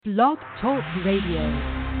Blog Talk Radio.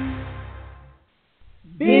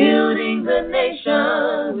 Building the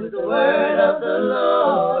nation with the word of the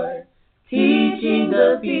Lord, teaching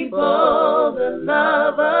the people the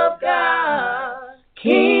love of God.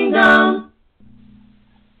 Kingdom,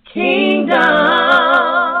 kingdom,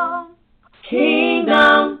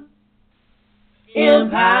 kingdom,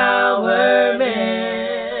 empowerment.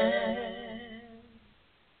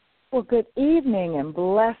 Well, good evening and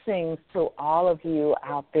blessings to all of you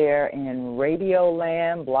out there in Radio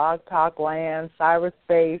Land, Blog Talk Land,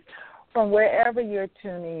 cyberspace. From wherever you're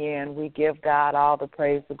tuning in, we give God all the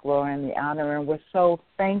praise, the glory, and the honor, and we're so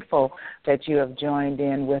thankful that you have joined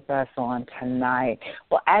in with us on tonight.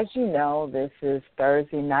 Well, as you know, this is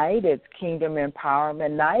Thursday night. It's Kingdom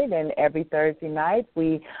Empowerment Night, and every Thursday night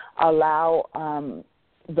we allow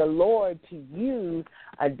the Lord to use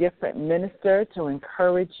a different minister to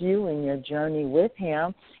encourage you in your journey with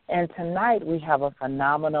him. And tonight we have a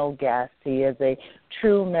phenomenal guest. He is a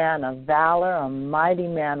true man of valor, a mighty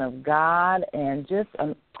man of God, and just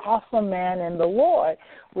an awesome man in the Lord.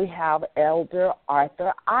 We have Elder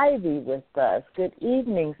Arthur Ivy with us. Good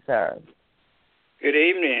evening, sir. Good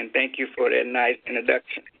evening. Thank you for that nice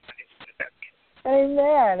introduction.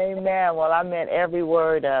 Amen, amen. Well, I meant every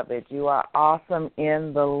word of it. You are awesome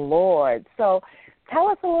in the Lord. So tell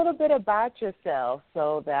us a little bit about yourself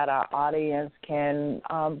so that our audience can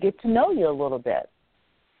get to know you a little bit.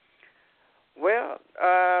 Well,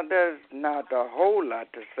 there's not a whole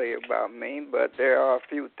lot to say about me, but there are a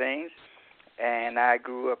few things. And I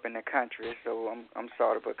grew up in the country, so I'm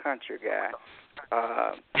sort of a country guy.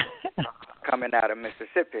 Coming out of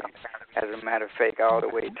Mississippi, as a matter of fact, all the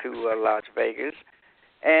way to Las Vegas.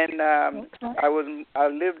 And I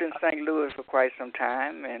lived in St. Louis for quite some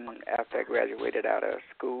time, and after I graduated out of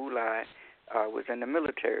school, I was in the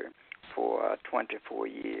military for 24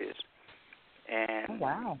 years. And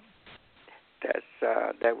wow.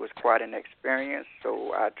 That was quite an experience,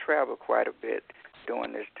 so I traveled quite a bit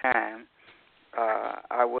during this time.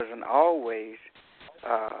 I wasn't always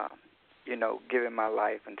giving my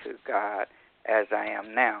life into God as I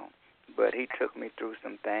am now. But he took me through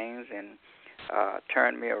some things and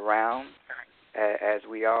turned me around. As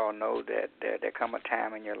we all know, that there come a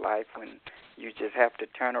time in your life when you just have to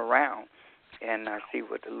turn around and see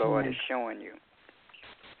what the Lord is showing you.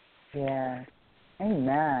 Yeah.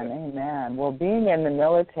 Amen, amen. Well, being in the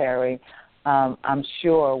military, I'm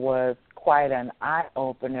sure, was quite an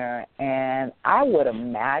eye-opener, and I would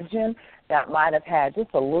imagine that might have had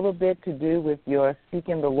just a little bit to do with your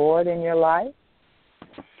seeking the Lord in your life.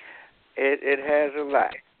 It has a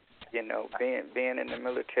lot, being in the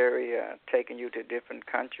military, taking you to different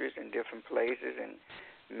countries and different places and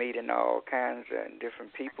meeting all kinds of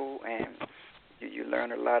different people, and you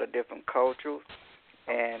learn a lot of different cultures,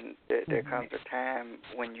 and there comes a time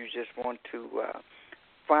when you just want to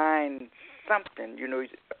find something.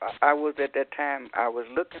 I was at that time, I was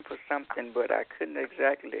looking for something, but I couldn't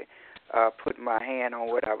exactly put my hand on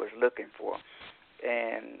what I was looking for.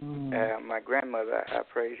 And my grandmother, I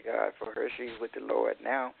praise God for her. She's with the Lord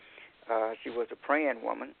now. She was a praying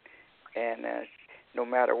woman, and no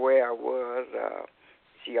matter where I was,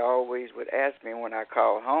 she always would ask me when I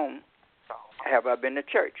called home, have I been to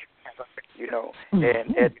church?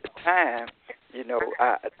 And at the time,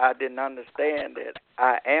 I didn't understand that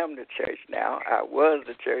I am the church now. I was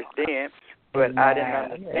the church then, but I didn't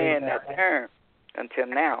understand that term until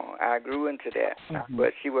now. I grew into that.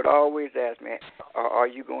 But she would always ask me, are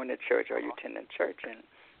you going to church? Are you attending church?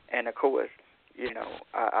 And of course,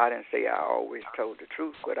 I didn't say I always told the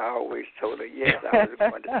truth, but I always told her, yes, I was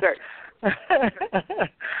going to church.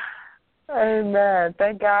 Amen.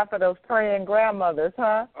 Thank God for those praying grandmothers,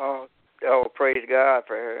 huh? Oh, praise God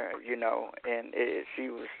for her, and she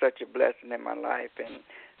was such a blessing in my life. And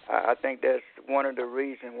I think that's one of the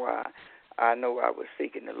reasons why I know I was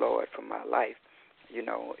seeking the Lord for my life.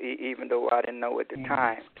 Even though I didn't know at the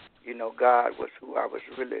time, God was who I was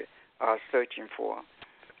really searching for.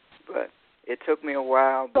 But it took me a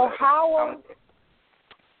while. So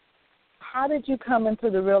how did you come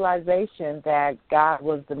into the realization that God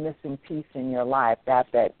was the missing piece in your life,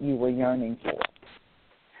 that you were yearning for?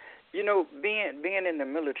 Being in the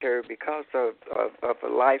military, because of a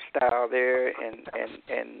lifestyle there and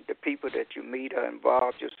the people that you meet or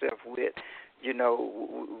involve yourself with,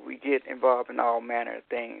 we get involved in all manner of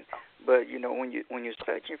things. But when you're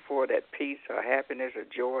searching for that peace or happiness or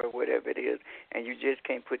joy or whatever it is, and you just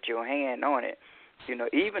can't put your hand on it,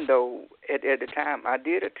 even though at the time I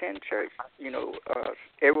did attend church,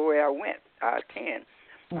 everywhere I went, I attend,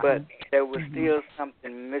 but there was still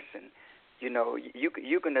something missing.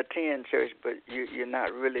 You can attend church, but you're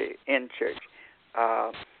not really in church.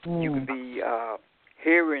 You could be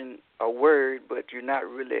hearing a word, but you're not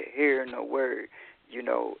really hearing a word. You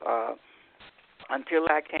know, until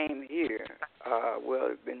I came here, well,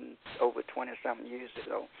 it's been over 20-something years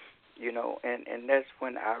ago, you know, and that's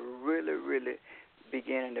when I really, really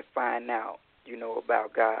began to find out, you know,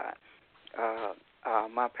 about God.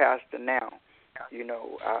 My pastor now, you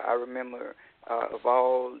know, I remember of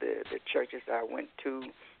all the churches I went to,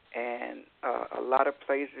 and a lot of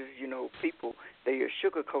places, you know, people, they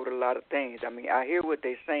sugarcoat a lot of things. I mean, I hear what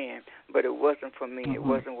they're saying, but it wasn't for me. It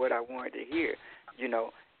wasn't what I wanted to hear, you know.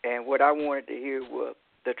 And what I wanted to hear was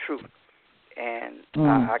the truth. And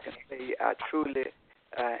I can say I truly,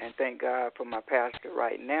 and thank God for my pastor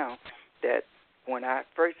right now, that when I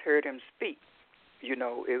first heard him speak, you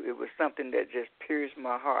know, it was something that just pierced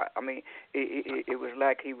my heart. I mean, it was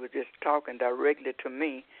like he was just talking directly to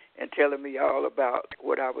me and telling me all about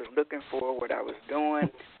what I was looking for, what I was doing,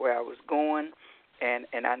 where I was going,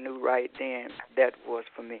 and I knew right then that was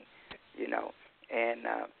for me, you know. And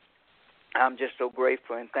I'm just so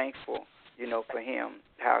grateful and thankful, you know, for him,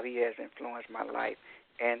 how he has influenced my life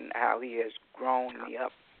and how he has grown me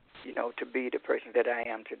up, you know, to be the person that I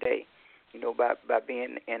am today, you know, by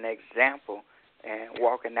being an example and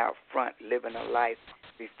walking out front, living a life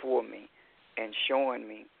before me and showing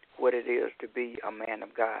me what it is to be a man of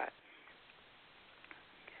God.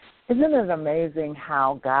 Isn't it amazing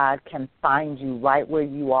how God can find you right where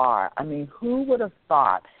you are? I mean, who would have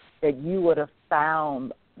thought that you would have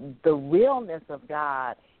found the realness of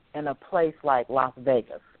God in a place like Las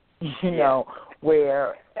Vegas, you know,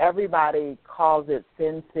 where everybody calls it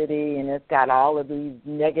Sin City and it's got all of these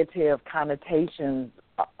negative connotations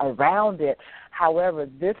around it. However,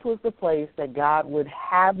 this was the place that God would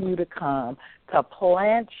have you to come to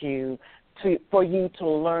plant you for you to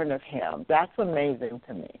learn of him. That's amazing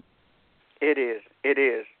to me. It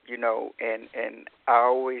is, you know, and I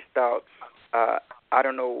always thought, I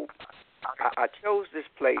don't know, I chose this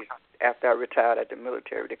place after I retired at the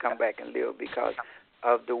military to come back and live because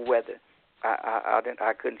of the weather.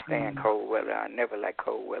 I couldn't stand cold weather. I never liked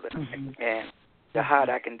cold weather. And the hot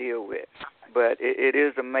I can deal with. But it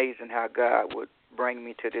is amazing how God would bring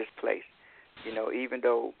me to this place. You know, even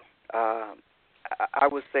though I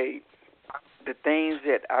would say the things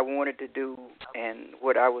that I wanted to do and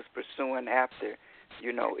what I was pursuing after,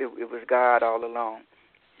 you know, it was God all along,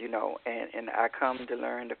 you know, and I come to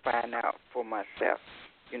learn to find out for myself,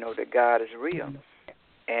 you know, that God is real.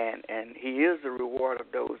 And he is the reward of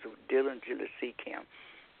those who diligently seek him.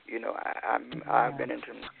 You know, I've been into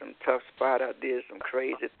some tough spot. I did some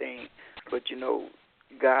crazy things. But, you know,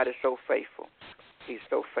 God is so faithful. He's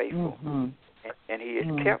so faithful. And he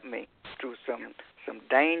has kept me through some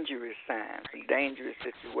dangerous times, some dangerous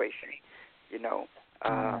situations. You know,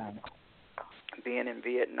 being in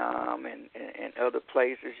Vietnam and other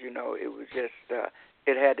places, you know, it was just,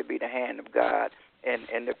 it had to be the hand of God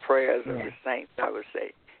and the prayers of the saints, I would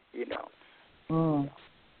say, you know.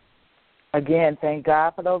 Again, thank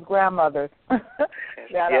God for those grandmothers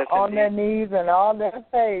that are on their knees and on their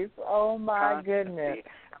face. Oh, my goodness.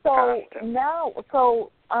 So now,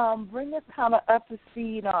 bring us kind of up to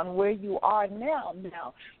speed on where you are now.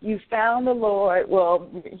 Now, you found the Lord. Well,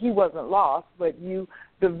 he wasn't lost, but you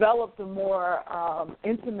developed a more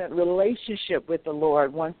intimate relationship with the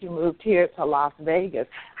Lord once you moved here to Las Vegas.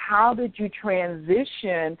 How did you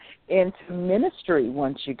transition into ministry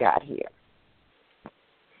once you got here?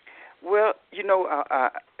 Well, you know,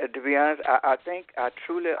 to be honest, I think I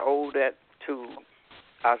truly owe that to,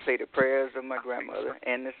 I'll say, the prayers of my grandmother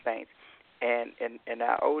and the saints, and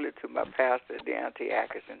I owe it to my pastor, Deontay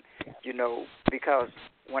Atkinson, you know, because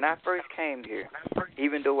when I first came here,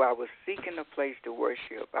 even though I was seeking a place to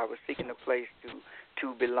worship, I was seeking a place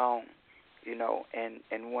to belong, you know,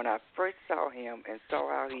 and when I first saw him and saw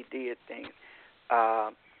how he did things,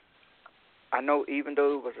 I know even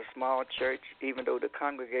though it was a small church, even though the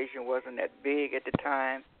congregation wasn't that big at the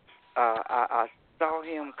time, I saw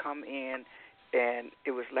him come in, and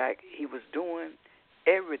it was like he was doing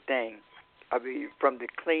everything. I mean, from the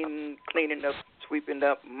cleaning up, sweeping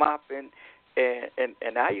up, mopping,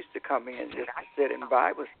 and I used to come in just to sit in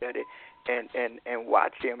Bible study and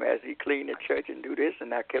watch him as he cleaned the church and do this,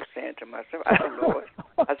 and I kept saying to myself, I said, Lord,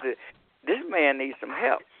 I said, this man needs some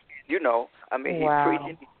help. You know, I mean, he's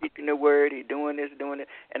preaching, he's teaching the word, he's doing this,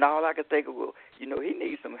 and all I could think of was, you know, he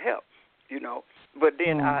needs some help, you know. But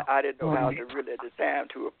then I didn't know how to really at the time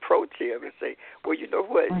to approach him and say, well, you know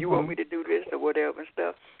what, you want me to do this or whatever and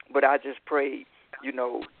stuff. But I just prayed, you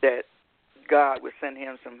know, that God would send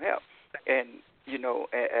him some help. And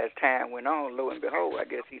as time went on, lo and behold, I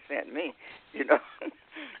guess he sent me,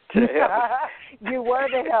 to help. You were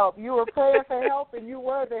the help. You were praying for help, and you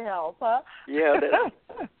were the help, huh? Yeah.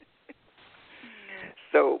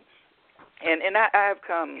 So, and I've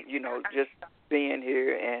come, just being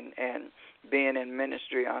here and being in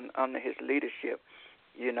ministry under his leadership,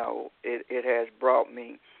 it has brought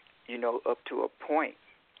me, up to a point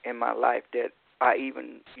in my life that I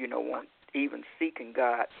even, want even seeking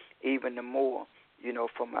God even the more,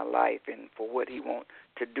 for my life and for what he wants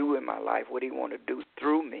to do in my life, what he want to do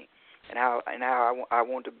through me, and how I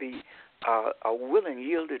want to be a willing,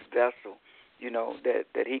 yielded vessel,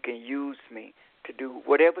 that he can use me to do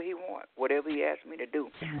whatever he wants, whatever he asks me to do.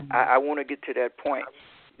 Mm-hmm. I want to get to that point,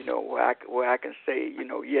 where I can say,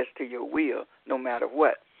 yes to your will, no matter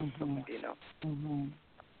what, Mm-hmm. Mm-hmm.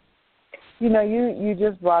 You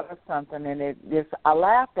just brought up something, and I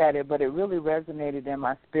laughed at it, but it really resonated in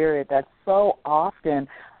my spirit that so often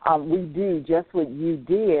we do just what you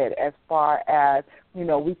did as far as,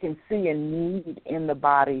 we can see a need in the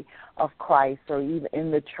body of Christ or even in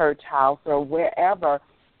the church house or wherever,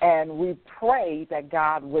 and we pray that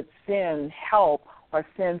God would send help or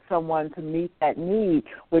send someone to meet that need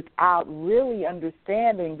without really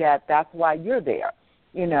understanding that that's why you're there.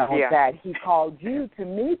 That he called you to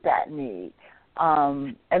meet that need.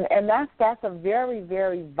 And that's a very,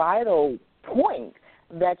 very vital point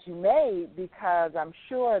that you made, because I'm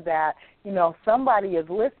sure that, somebody is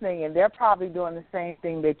listening and they're probably doing the same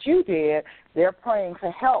thing that you did. They're praying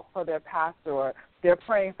for help for their pastor, or they're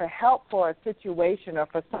praying for help for a situation or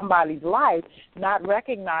for somebody's life, not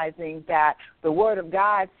recognizing that the Word of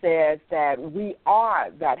God says that we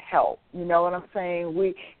are that help. You know what I'm saying?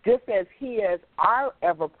 We, just as he is our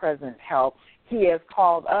ever-present help, he has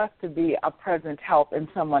called us to be a present help in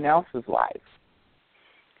someone else's life.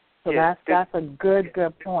 So that's a good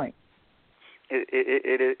point.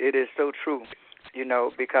 It is so true,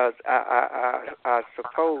 because I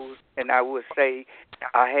suppose, and I would say,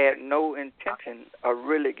 I had no intention of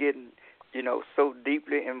really getting, so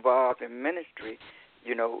deeply involved in ministry,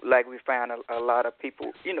 like we find a lot of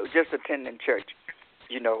people, just attending church.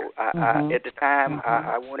 At the time,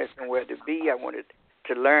 I wanted somewhere to be. I wanted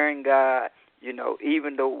to learn God,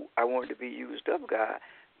 even though I wanted to be used of God.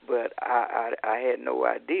 But I had no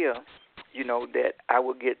idea, that I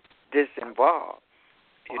would get this involved.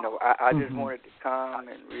 I just wanted to come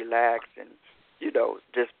and relax and,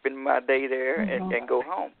 just spend my day there and go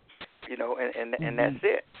home, and that's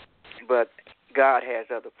it. But God has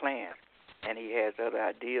other plans, and he has other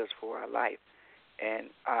ideas for our life. And,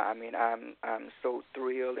 I'm so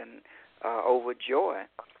thrilled and overjoyed,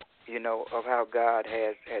 of how God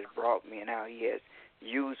has brought me and how he has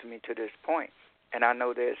used me to this point. And I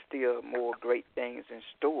know there's still more great things in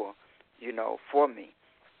store, for me.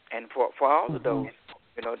 And for all of those,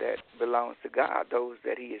 that belongs to God, those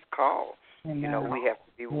that he has called, we have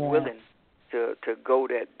to be willing to go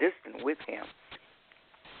that distance with him.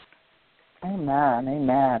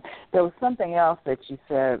 Amen. There was something else that you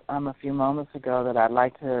said a few moments ago that I'd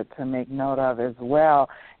like to make note of as well,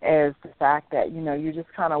 is the fact that, you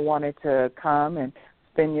just kind of wanted to come and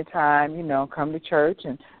spend your time, come to church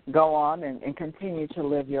and go on and continue to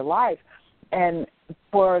live your life. And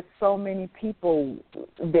for so many people,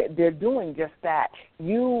 they're doing just that.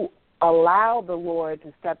 You allow the Lord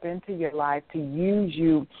to step into your life to use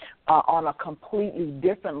you on a completely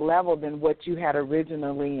different level than what you had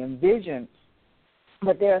originally envisioned.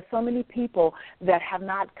 But there are so many people that have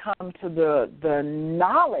not come to the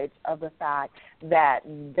knowledge of the fact that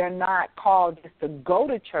they're not called just to go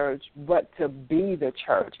to church, but to be the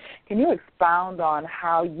church. Can you expound on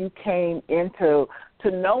how you came into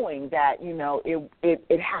knowing that,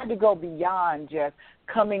 it had to go beyond just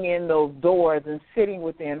coming in those doors and sitting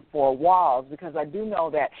within four walls? Because I do know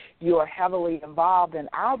that you are heavily involved in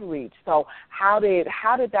outreach. So how did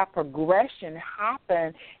that progression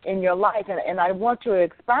happen in your life? And I want to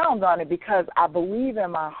expound on it, because I believe in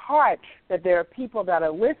my heart that there are people that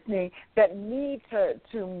are listening that need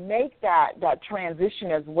to make that transition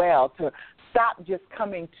as well, to stop just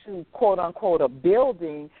coming to, quote unquote, a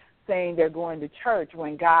building saying they're going to church,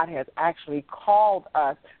 when God has actually called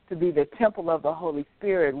us to be the temple of the Holy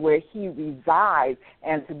Spirit where he resides,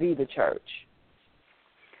 and to be the church.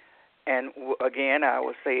 And again, I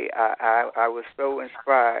would say I was so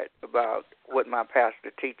inspired about what my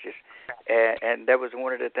pastor teaches, and that was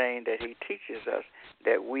one of the things that he teaches us,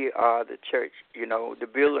 that we are the church. The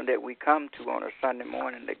building that we come to on a Sunday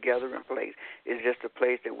morning, the gathering place, is just a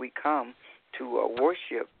place that we come to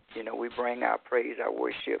worship. We bring our praise, our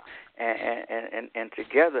worship, and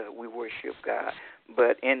together we worship God.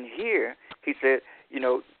 But in here, he said,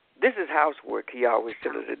 this is housework. He always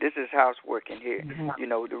tells us that this is housework in here. You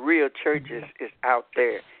know, the real church is out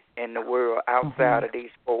there in the world, outside of these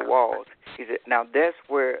four walls. He said, now that's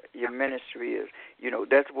where your ministry is. You know,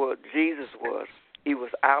 that's what Jesus was. He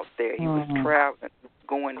was out there. He was traveling,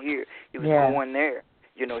 going here. He was going there.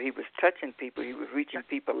 You know, he was touching people. He was reaching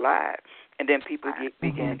people live. And then people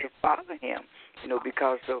began to follow him, you know,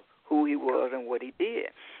 because of who he was and what he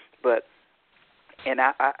did. But, and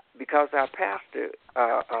I because our pastor,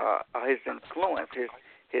 his influence,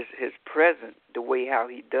 his presence, the way how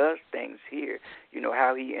he does things here, you know,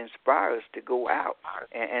 how he inspires to go out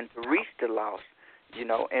and to reach the lost, you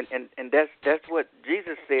know, and that's what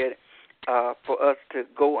Jesus said for us to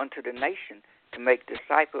go unto the nation, to make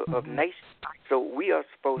disciples of nations. So we are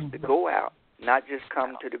supposed to go out, not just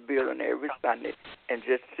come to the building every Sunday and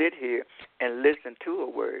just sit here and listen to a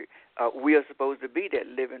word. We are supposed to be that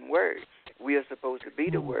living word. We are supposed to be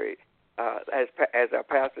the word. As our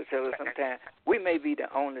pastor tells us sometimes, we may be the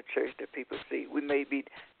only church that people see. We may be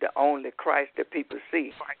the only Christ that people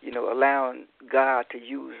see, you know, allowing God to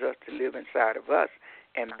use us to live inside of us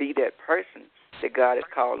and be that person that God has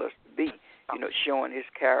called us to be, you know, showing his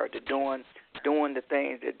character, doing the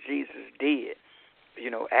things that Jesus did, you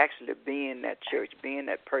know, actually being that church, being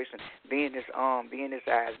that person, being his arm, being his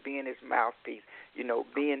eyes, being his mouthpiece, you know,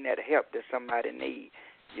 being that help that somebody needs,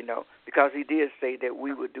 you know, because he did say that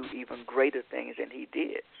we would do even greater things than he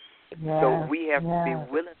did. So we have to be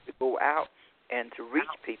willing to go out and to reach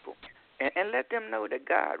people and let them know that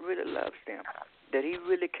God really loves them, that he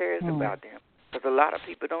really cares about them. Because a lot of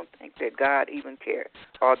people don't think that God even cares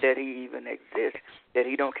or that he even exists, that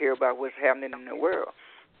he don't care about what's happening in the world.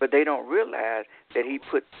 But they don't realize that he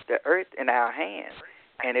put the earth in our hands,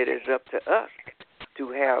 and it is up to us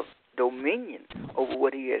to have dominion over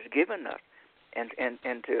what he has given us and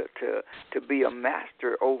to be a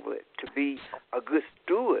master over it, to be a good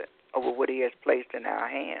steward over what he has placed in our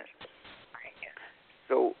hands.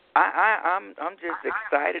 So I'm just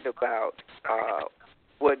excited about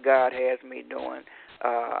what God has me doing.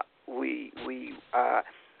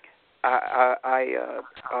 I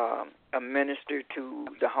minister to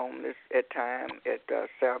the homeless at time at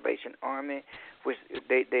Salvation Army, which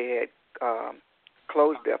they had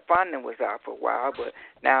closed. Their funding was out for a while, but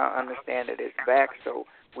now I understand that it's back, so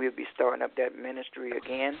we'll be starting up that ministry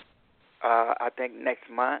again, I think next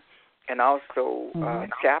month. And also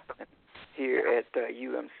chaplain here at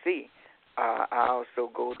UMC. I also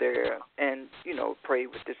go there and, you know, pray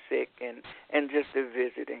with the sick and just to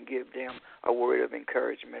visit and give them a word of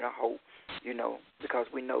encouragement, a hope, you know, because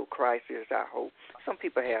we know Christ is our hope. Some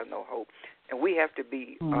people have no hope, and we have to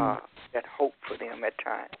be that hope for them at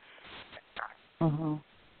times.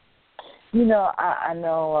 You know, I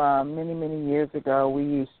know many, many years ago we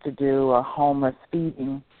used to do a homeless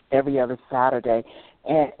feeding every other Saturday.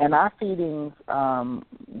 And our feedings,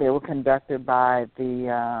 they were conducted by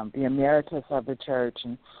the emeritus of the church,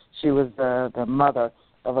 and she was the mother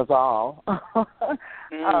of us all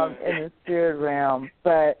in the spirit realm.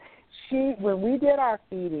 But when we did our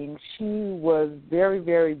feeding, she was very,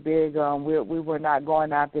 very big on we were not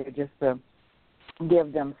going out there just to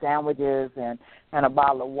give them sandwiches and a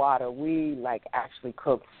bottle of water. We actually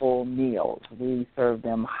cooked full meals. We served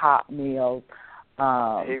them hot meals.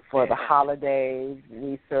 For the holidays,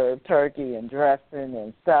 we served turkey and dressing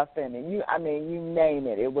and stuffing, and you name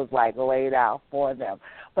it. It was laid out for them.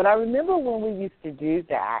 But I remember when we used to do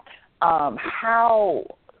that, how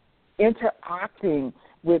interacting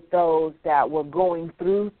with those that were going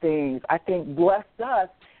through things, I think, blessed us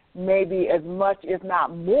maybe as much, if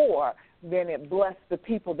not more, than it blessed the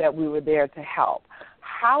people that we were there to help.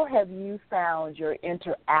 How have you found your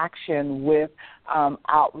interaction with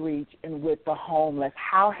outreach and with the homeless?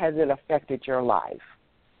 How has it affected your life?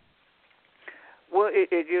 Well,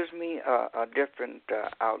 it gives me a different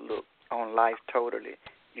outlook on life totally,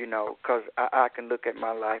 you know, because I can look at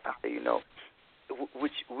my life and say, you know,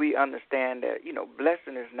 which we understand that, you know,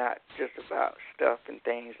 blessing is not just about stuff and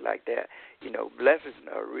things like that. You know, blessing,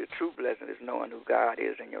 a real true blessing is knowing who God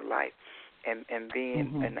is in your life and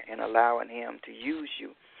being and allowing him to use you.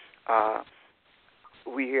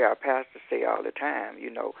 We hear our pastors say all the time, you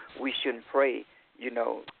know, we shouldn't pray, you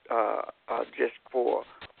know, just for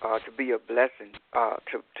to be a blessing,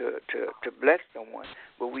 to bless someone,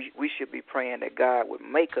 but we should be praying that God would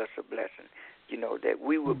make us a blessing. You know, that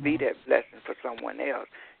we would be that blessing for someone else.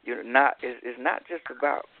 You know, it's not just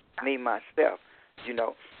about me, myself, you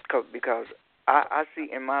know, because I see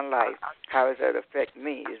in my life how does that affect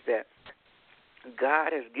me is that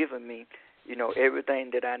God has given me, you know,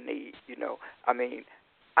 everything that I need, you know. I mean,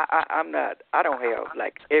 I don't have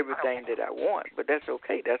everything that I want, but that's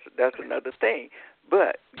okay. That's another thing.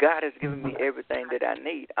 But God has given me everything that I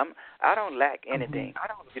need. I don't lack anything,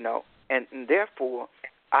 and therefore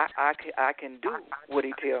I can do what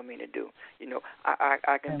He tells me to do.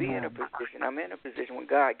 I can be in a position. I'm in a position when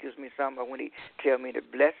God gives me something, or when He tells me to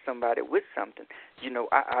bless somebody with something.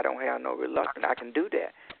 I don't have no reluctance. I can do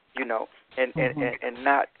that. And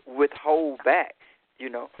not withhold back.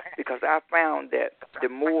 Because I found that the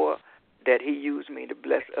more that He used me to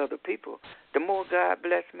bless other people, the more God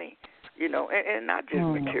blessed me. And not just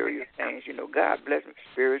material things. God bless me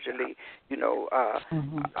spiritually.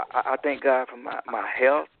 I thank God for my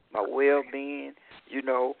health, my well-being.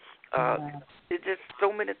 It's just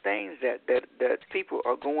so many things that people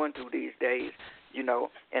are going through these days.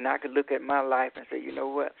 And I can look at my life and say, you know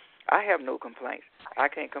what? I have no complaints. I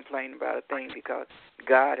can't complain about a thing because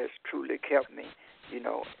God has truly kept me.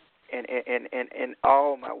 In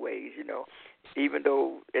all my ways, even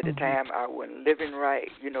though at the time I wasn't living right,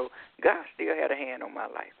 God still had a hand on my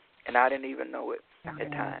life, and I didn't even know it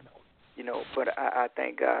at times, but I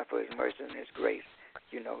thank God for His mercy and His grace,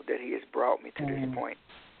 that He has brought me to this point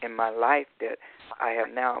in my life that I have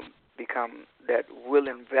now become that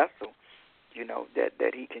willing vessel,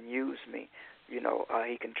 that He can use me, He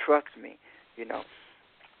can trust me,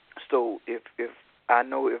 So if I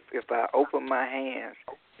know if I open my hands,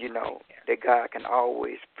 that God can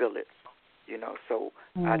always fill it, So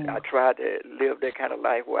I try to live that kind of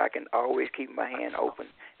life where I can always keep my hand open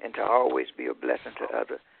and to always be a blessing to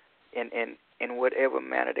others in whatever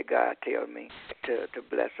manner that God tells me to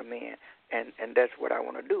bless them in. And that's what I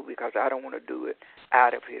want to do, because I don't want to do it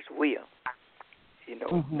out of His will.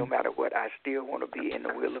 No matter what, I still want to be in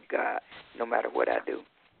the will of God, no matter what I do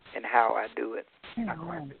and how I do it.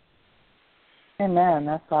 Amen.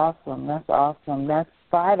 That's awesome. That's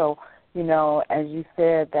vital, as you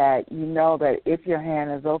said, that that if your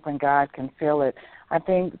hand is open, God can fill it. I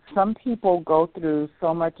think some people go through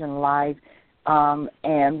so much in life,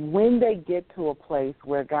 and when they get to a place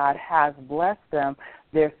where God has blessed them,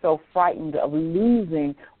 they're so frightened of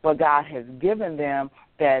losing what God has given them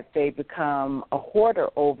that they become a hoarder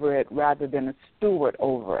over it rather than a steward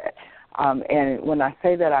over it. And when I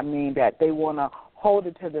say that, I mean that they want to hold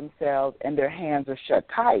it to themselves and their hands are shut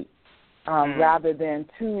tight, rather than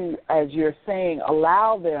to, as you're saying,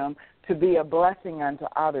 allow them to be a blessing unto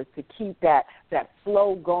others, to keep that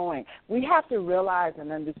flow going. We have to realize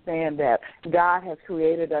and understand that God has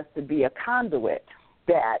created us to be a conduit,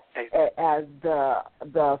 that as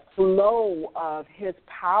the flow of His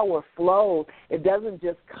power flows, it doesn't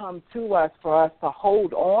just come to us for us to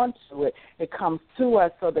hold on to it. It comes to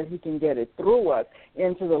us so that He can get it through us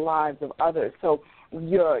into the lives of others. So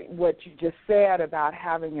what you just said about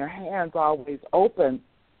having your hands always open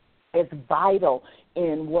is vital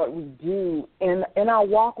in what we do in our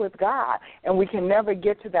walk with God. And we can never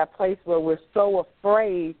get to that place where we're so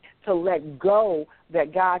afraid to let go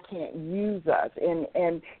that God can't use us. And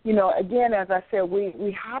again, as I said,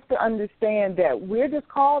 we have to understand that we're just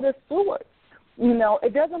called as stewards.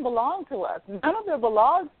 It doesn't belong to us. None of it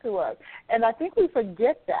belongs to us. And I think we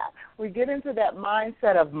forget that. We get into that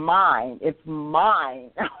mindset of mine. It's mine,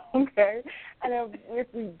 okay? And if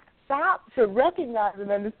we stop to recognize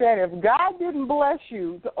and understand, if God didn't bless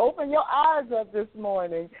you to open your eyes up this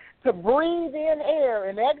morning, to breathe in air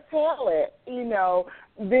and exhale it,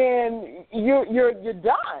 then you're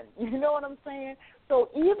done. You know what I'm saying? So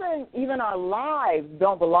even our lives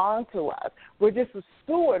don't belong to us. We're just a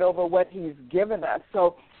steward over what He's given us.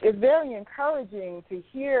 So it's very encouraging to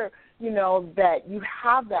hear, that you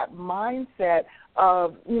have that mindset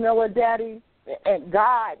of, what, Daddy, and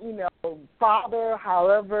God, Father,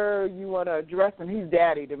 however you want to address Him, He's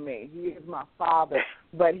Daddy to me. He is my Father,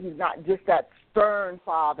 but He's not just that stern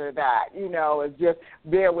Father that, is just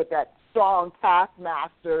there with that strong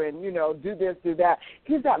taskmaster and, do this, do that.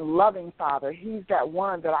 He's that loving Father. He's that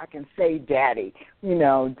one that I can say Daddy,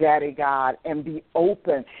 Daddy God, and be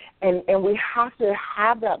open. And we have to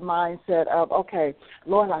have that mindset of, okay,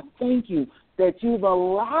 Lord, I thank you that you've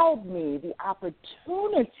allowed me the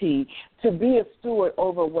opportunity to be a steward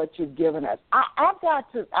over what you've given us. I've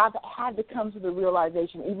had to come to the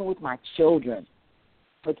realization, even with my children,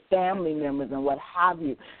 with family members and what have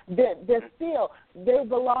you, that they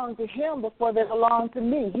belong to Him before they belong to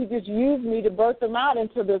me. He just used me to birth them out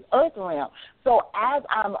into this earth realm. So as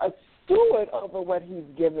I'm a steward over what He's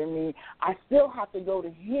given me, I still have to go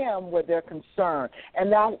to Him where they're concerned,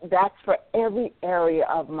 and that's for every area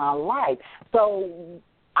of my life. So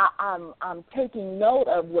I'm taking note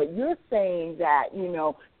of what you're saying, that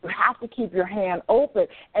you have to keep your hand open,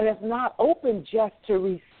 and it's not open just to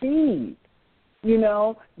receive. You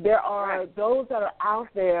know, there are those that are out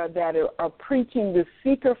there that are preaching the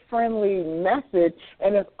seeker-friendly message,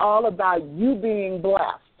 and it's all about you being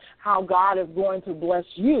blessed, how God is going to bless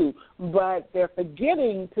you, but they're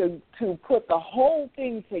forgetting to put the whole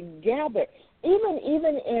thing together. Even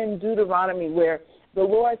in Deuteronomy, where the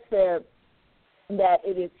Lord said that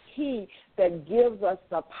it is He that gives us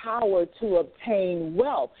the power to obtain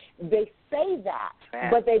wealth. They say that,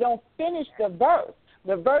 but they don't finish the verse.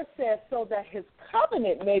 The verse says, so that His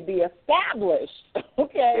covenant may be established,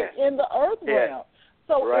 in the earth realm.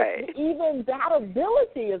 So even that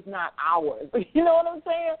ability is not ours. You know what I'm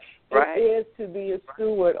saying? It is to be a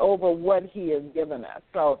steward over what He has given us.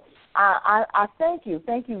 So I thank you.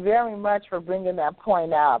 Thank you very much for bringing that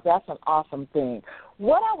point out. That's an awesome thing.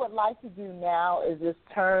 What I would like to do now is just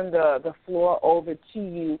turn the floor over to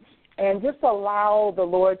you and just allow the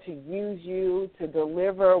Lord to use you to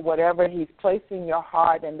deliver whatever He's placed in your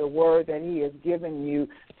heart and the word that He has given you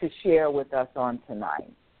to share with us on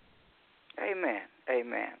tonight. Amen.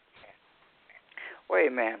 Amen. Well,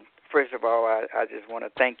 amen. First of all, I just want to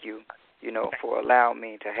thank you, for allowing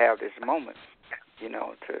me to have this moment, to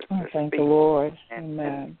thank speak. The Lord. And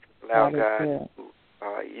Amen. allow God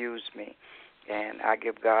to use me. And I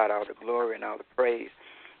give God all the glory and all the praise.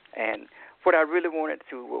 And what I really wanted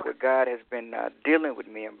to, what God has been dealing with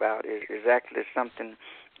me about is actually something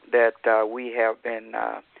that we have been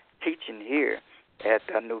teaching here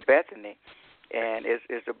at New Bethany, and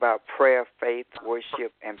it's about prayer, faith,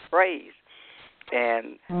 worship, and praise.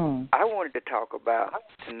 And I wanted to talk about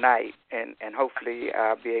tonight, and hopefully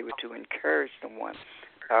I'll be able to encourage someone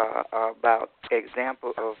about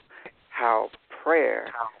example of how prayer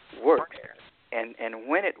works and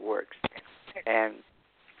when it works, and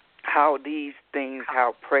how these things,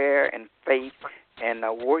 how prayer and faith and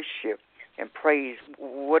worship and praise,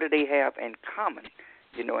 what do they have in common?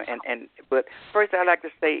 But first I'd like to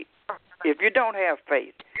say, if you don't have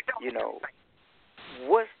faith,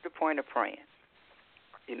 what's the point of praying?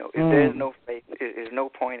 If there's no faith, there's no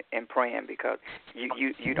point in praying, because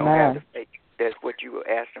you don't have the faith. That's what you were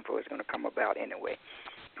asking for is going to come about anyway.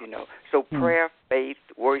 So prayer, faith,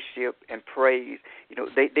 worship, and praise,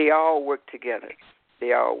 they all work together.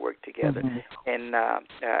 They all work together. And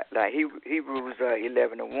like Hebrews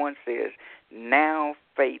 11:1 says, now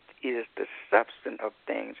faith is the substance of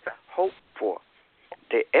things hoped for,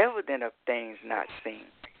 the evidence of things not seen.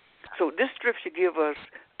 So this scripture gives us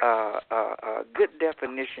a good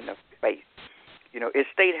definition of faith. It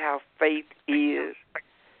states how faith is.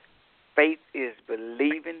 Faith is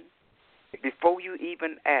believing before you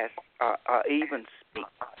even ask or even speak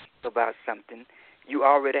about something. You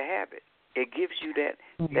already have it. It gives you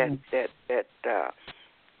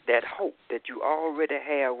that hope that you already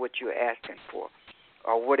have what you're asking for,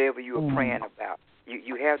 or whatever you are praying about.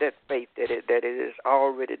 You have that faith that it is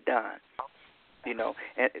already done.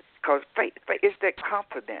 And because faith is that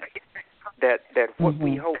confidence that what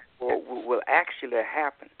we hope for will actually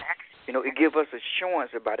happen. It gives us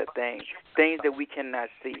assurance about a things that we cannot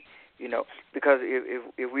see. Because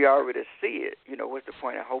if we already see it, what's the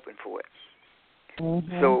point of hoping for it?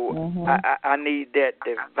 I need that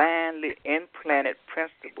divinely implanted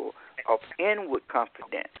principle of inward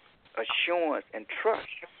confidence, assurance, and trust,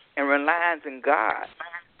 and reliance in God,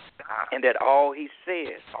 and that all He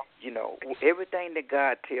says, everything that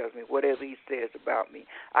God tells me, whatever He says about me,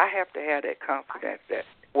 I have to have that confidence that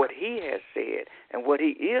what He has said and what He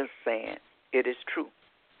is saying, it is true,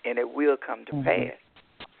 and it will come to pass.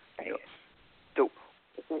 So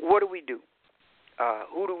what do we do?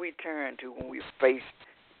 Who do we turn to when we're faced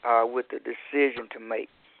with the decision to make?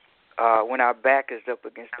 When our back is up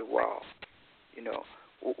against the wall,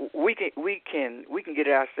 we can get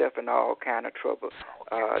ourselves in all kind of trouble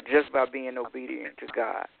just by being obedient to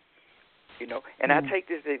God. And I take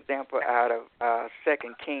this example out of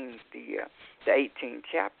 2 Kings, the 18th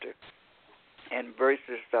chapter, and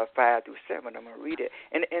verses 5 through 7. I'm going to read it,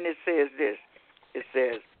 and it says this. It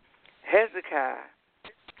says, Hezekiah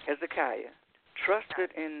trusted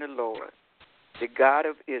in the Lord, the God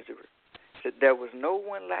of Israel, that there was no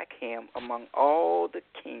one like him among all the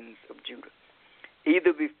kings of Judah,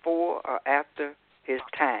 either before or after his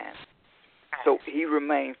time. So he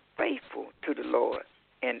remained faithful to the Lord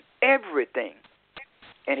in everything,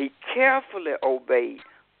 and he carefully obeyed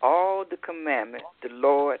all the commandments the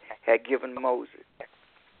Lord had given Moses.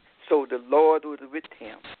 So the Lord was with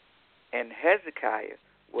him, and Hezekiah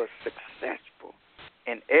was successful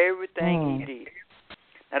in everything he did.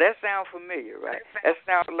 Now that sounds familiar, right? That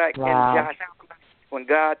sounds like in Joshua, when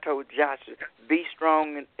God told Joshua, be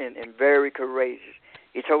strong and very courageous.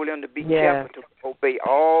 He told him to be careful to obey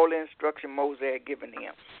all the instruction Moses had given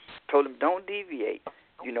him, Told him, don't deviate.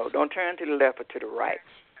 Don't turn to the left or to the right.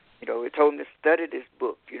 It told him to study this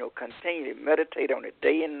book. Continue to meditate on it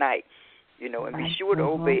day and night. And be sure to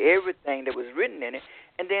obey everything that was written in it,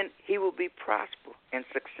 and then he will be prosperous and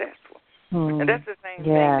successful. And that's the same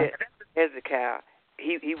thing that Hezekiah,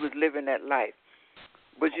 he was living that life.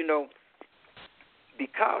 But,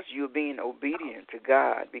 because you're being obedient to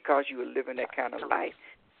God, because you are living that kind of life,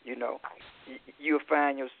 you'll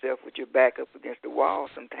find yourself with your back up against the wall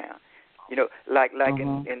sometime. Like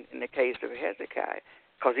in the case of Hezekiah,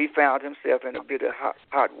 because he found himself in a bit of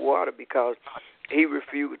hot water because he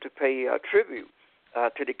refused to pay tribute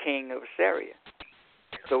to the king of Assyria.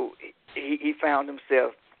 So he found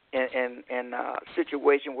himself in a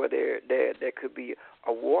situation where there could be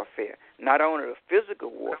a warfare. Not only a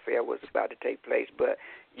physical warfare was about to take place, but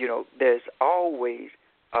there's always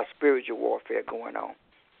a spiritual warfare going on,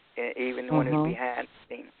 and even when it's behind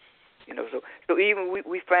the scenes. So even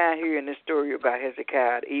we find here in this story about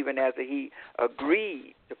Hezekiah, even after he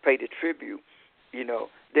agreed to pay the tribute,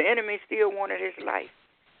 the enemy still wanted his life.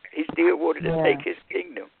 He still wanted to take his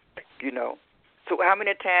kingdom. So how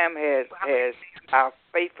many times has our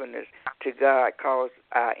faithfulness to God caused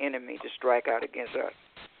our enemy to strike out against us?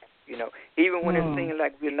 Even when it seems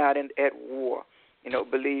like we're not at war,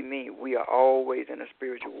 believe me, we are always in a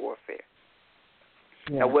spiritual warfare.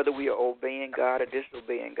 Now, whether we are obeying God or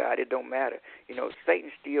disobeying God, it don't matter.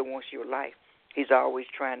 Satan still wants your life. He's always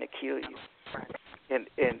trying to kill you. And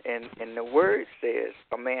the word says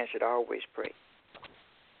a man should always pray.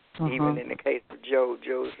 Even in the case of Job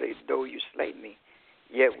said, though you slay me,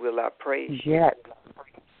 yet will I praise you.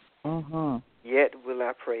 Yet will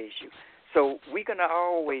I praise you. So we're going to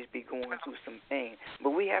always be going through some things,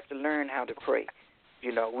 but we have to learn how to pray.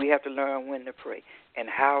 We have to learn when to pray and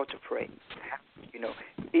how to pray.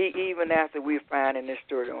 Even after we find in this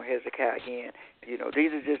story on Hezekiah again,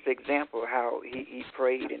 these are just examples of how he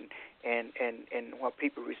prayed and when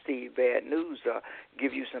people receive bad news,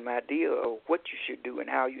 give you some idea of what you should do and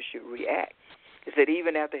how you should react. It said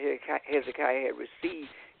even after Hezekiah had received,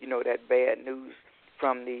 that bad news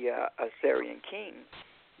from the Assyrian king,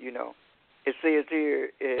 it says here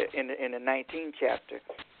in the 19th chapter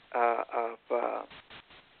of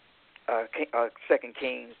 2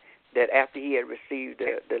 Kings, that after he had received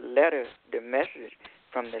the letter, the message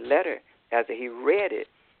from the letter, after he read it,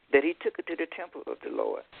 that he took it to the temple of the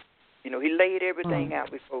Lord. He laid everything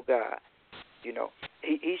out before God.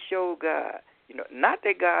 He showed God, not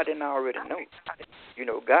that God didn't already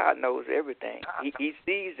know. God knows everything. He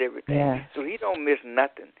sees everything. So he don't miss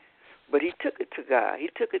nothing. But he took it to God. He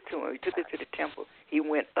took it to him. He took it to the temple. He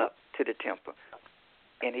went up to the temple,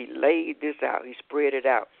 and he laid this out. He spread it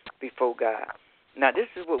out before God. Now, this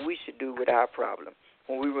is what we should do with our problem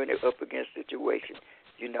when we run up against situations.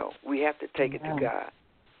 We have to take it to God,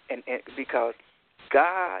 and because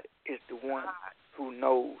God is the one who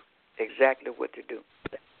knows exactly what to do.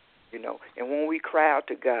 And when we cry out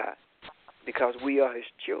to God, because we are His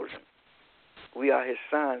children, we are His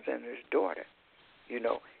sons and His daughter.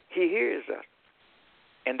 He hears us,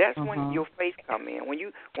 and that's when your faith come in. When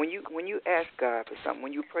you ask God for something,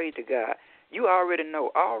 when you pray to God, you already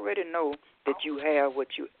know that you have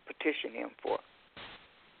what you petition Him for.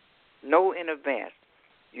 Know in advance,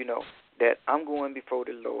 that I'm going before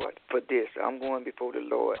the Lord for this. I'm going before the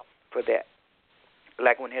Lord for that.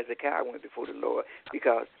 Like when Hezekiah went before the Lord,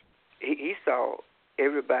 because he saw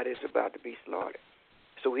everybody's about to be slaughtered.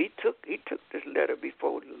 So he took this letter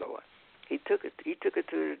before the Lord. He took it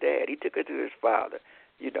to his dad. He took it to his father,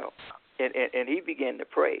 and he began to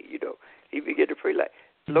pray. He began to pray like,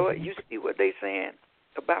 Lord, you see what they saying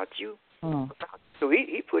about you? So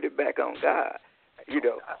he put it back on God,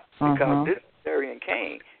 because this Syrian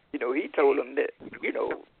king, he told him that,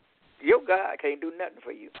 your God can't do nothing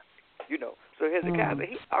for you, So Hezekiah said,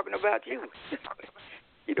 he's talking about you.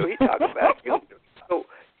 He's talking about you. So,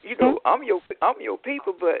 I'm your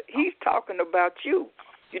people, but he's talking about you.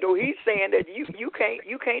 He's saying that you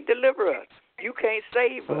can't deliver us. You can't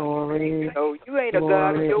save us. You ain't a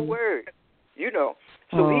God of your word.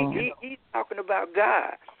 So he's talking about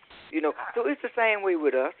God. So it's the same way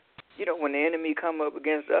with us. When the enemy come up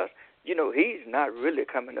against us, he's not really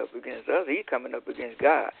coming up against us. He's coming up against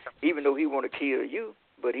God, even though he want to kill you,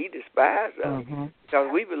 but he despises us because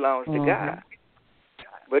we belong to God.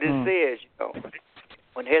 But it says,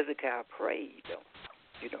 when Hezekiah prayed,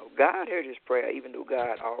 God heard his prayer, even though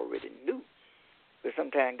God already knew. But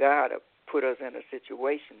sometimes God will put us in a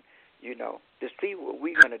situation, to see what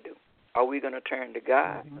we're going to do. Are we going to turn to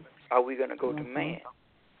God? Are we going to go to man?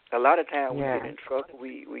 A lot of times we get in trouble.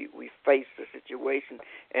 We face the situation,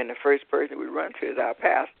 and the first person we run to is our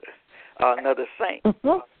pastor, another saint.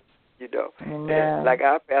 You know, Amen. like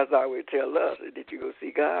our pastor always tell us, did you go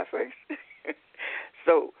see God first?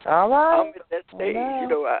 So all right. I'm at that stage. Amen. You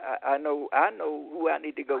know, I know who I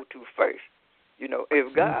need to go to first. You know,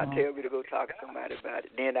 if God tells me to go talk to somebody about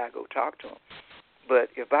it, then I go talk to him. But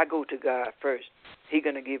if I go to God first, He's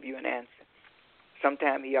gonna give you an answer.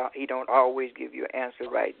 Sometimes he don't always give you an answer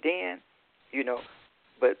right then, you know,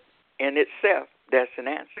 but in itself, that's an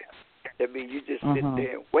answer. That means you just sit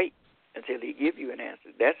there and wait until He give you an answer.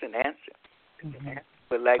 That's an answer.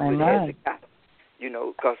 But like with Hezekiah, you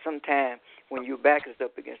know, because sometimes when your back is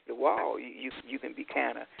up against the wall, you can be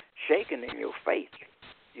kind of shaken in your faith,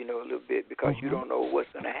 you know, a little bit because you don't know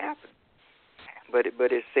what's going to happen. But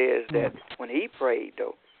it says that when he prayed,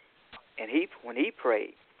 though, and when he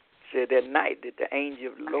prayed, said that night that the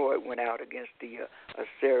angel of the Lord went out against the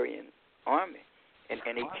Assyrian army,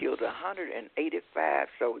 and he killed 185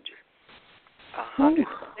 soldiers. 100.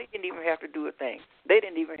 They didn't even have to do a thing. They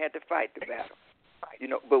didn't even have to fight the battle, you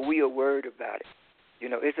know. But we are worried about it. You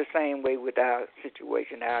know, it's the same way with our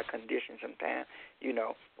situation, our condition sometimes. You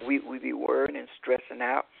know, we be worrying and stressing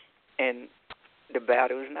out, and the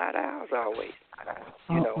battle is not ours always.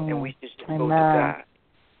 You know, and we just go to God.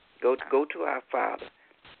 Go to our Father.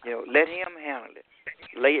 You know, let Him handle it.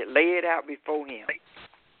 Lay it out before Him.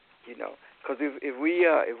 You know, because if we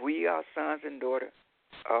are sons and daughters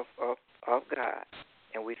of God,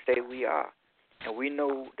 and we say we are, and we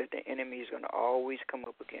know that the enemy is going to always come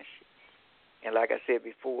up against you. And like I said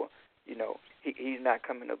before, you know, he's not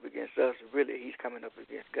coming up against us. Really, he's coming up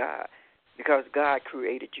against God, because God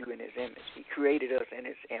created you in His image. He created us in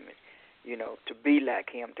His image, you know, to be like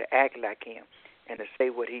Him, to act like Him, and to say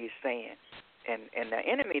what He's saying. And the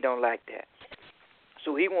enemy don't like that,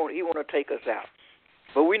 so he want to take us out.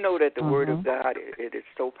 But we know that the Word of God it is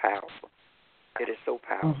so powerful. It is so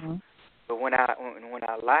powerful. But when our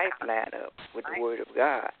life line up with the Word of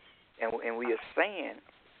God, and we are saying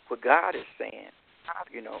what God is saying,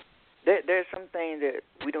 you know, there's some things that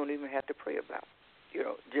we don't even have to pray about. You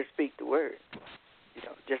know, just speak the Word. You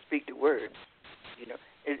know, just speak the Word. You know,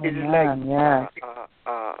 it's like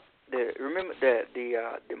remember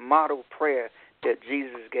the model prayer that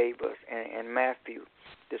Jesus gave us in Matthew,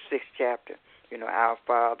 the 6th chapter. You know, our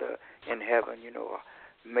Father in heaven. You know,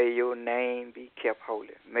 may Your name be kept holy.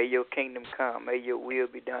 May Your kingdom come. May Your will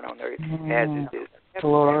be done on earth as it is.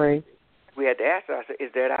 Glory. We had to ask ourselves,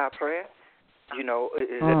 is that our prayer? You know,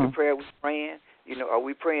 is that the prayer we're praying? You know, are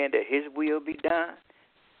we praying that His will be done?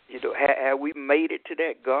 You know, have we made it to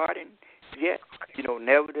that garden yet? You know,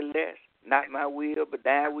 nevertheless, not my will, but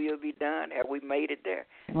Thy will be done. Have we made it there?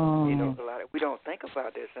 You know, we don't think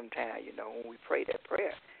about that sometimes, you know, when we pray that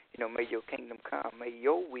prayer. You know, may Your kingdom come. May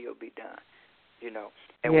Your will be done. You know,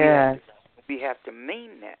 and we have to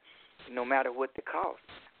mean that, no matter what the cost.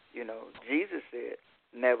 You know, Jesus said,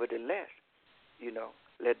 nevertheless, you know,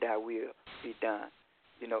 let Thy will be done.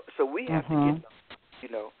 You know, so we have to get, you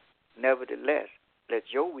know, nevertheless, let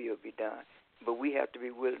Your will be done. But we have to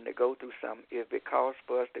be willing to go through something. If it costs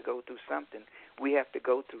for us to go through something, we have to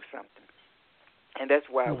go through something. And that's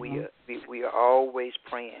why we are always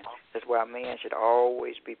praying. That's why a man should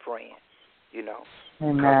always be praying, you know.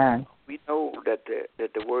 Amen. We know that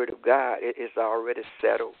the Word of God is already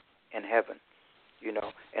settled in heaven, you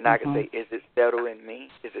know. And I can say, is it settled in me?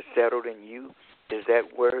 Is it settled in you? Is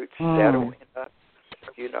that Word settled in us?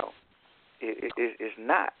 You know, it's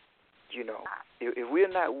not, you know. If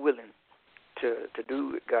we're not willing to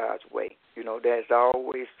do it God's way, you know, there's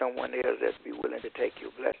always someone else that's be willing to take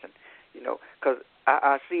your blessing, you know. Because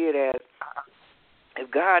I see it as,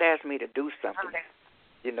 if God asks me to do something,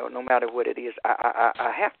 you know, no matter what it is,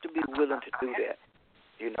 I have to be willing to do that,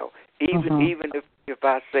 you know. Even if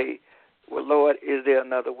I say, well, Lord, is there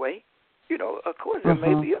another way? You know, of course there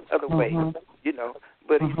may be another way, you know.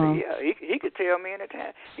 But He said, yeah, he could tell me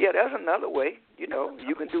anytime, yeah, there's another way, you know,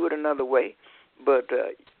 you can do it another way, but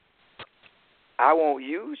I won't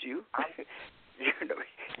use you. You know,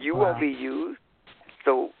 you won't be used,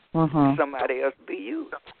 so somebody else be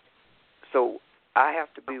used. So I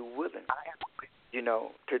have to be willing, you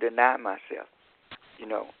know, to deny myself, you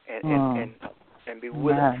know, and be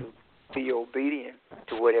willing to be obedient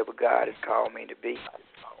to whatever God has called me to be,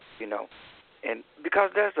 you know. And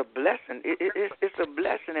because there's a blessing, it's a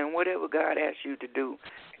blessing in whatever God asks you to do.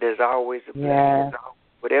 There's always a blessing.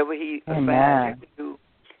 Whatever He assigns you to do,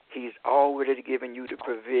 He's already given you the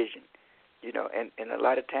provision, you know. And a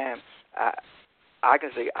lot of times, I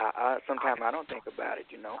can say, sometimes I don't think about it,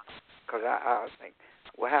 you know, because I think,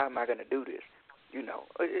 well, how am I going to do this? You know,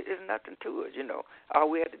 it's nothing to it, you know. All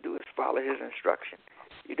we have to do is follow His instruction.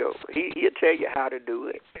 You know, He'll tell you how to do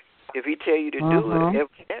it. If He tell you to do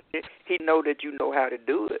it, He know that you know how to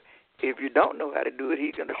do it, if you don't know how to do it,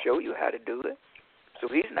 He's going to show you how to do it. So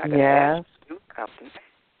He's not going to ask you to do something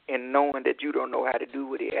and knowing that you don't know how to do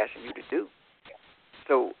what He's asking you to do.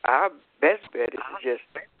 So our best bet is to just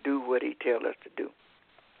do what He tells us to do.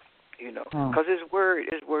 Because His word,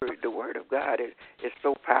 the Word of God is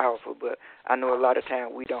so powerful. But I know a lot of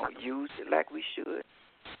times we don't use it like we should.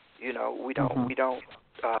 We don't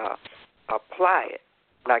apply it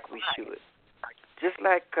like we should. Just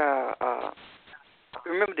like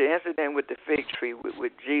remember the incident with the fig tree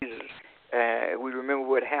with Jesus. We remember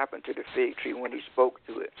what happened to the fig tree when He spoke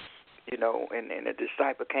to it. And the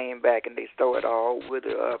disciple came back and they saw it all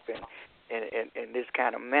wither up and in this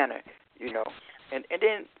kind of manner. And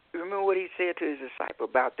then remember what He said to His disciple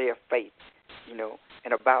about their faith,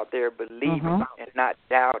 and about their believing and not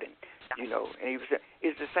doubting, And He was saying,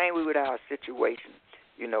 it's the same way with our situation.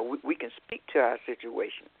 We can speak to our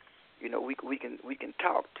situation. We can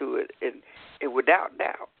talk to it and without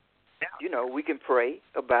doubt. We can pray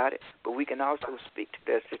about it, but we can also speak to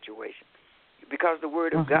that situation because the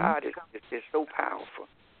Word of God is so powerful.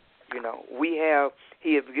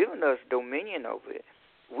 He has given us dominion over it.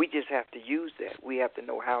 We just have to use that. We have to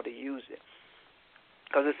know how to use it.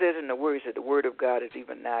 Because it says in the Word, it said the Word of God is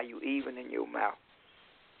even now, even in your mouth.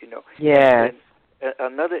 Yes. And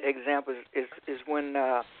another example is when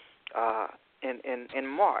in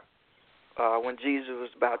Mark, when Jesus was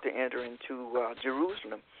about to enter into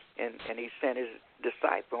Jerusalem, and He sent His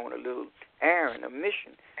disciple on a little errand, a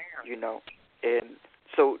mission, And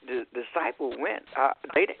so the disciple went.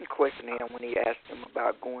 They didn't question Him when He asked them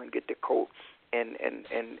about going get the coat and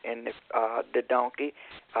the donkey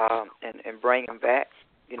and bring him back.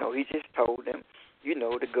 He just told them,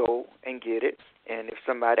 to go and get it. And if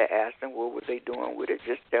somebody asked them what were they doing with it,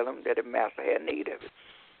 just tell them that the master had need of it.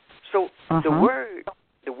 So the word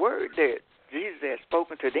that Jesus had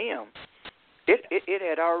spoken to them, it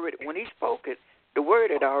had already, when He spoke it, the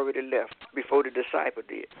word had already left before the disciple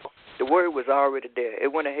did. The word was already there.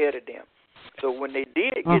 It went ahead of them. So when they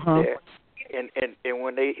did get there, and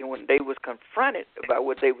when they was confronted about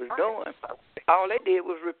what they was doing, all they did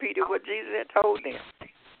was repeat what Jesus had told them.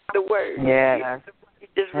 The word. Yes. He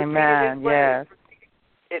just repeated Amen. His word.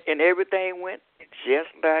 Yes. And everything went just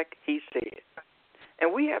like He said.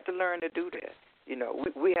 And we have to learn to do that.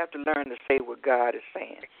 We have to learn to say what God is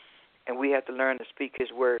saying, and we have to learn to speak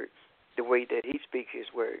His word the way that He speaks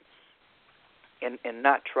His word, and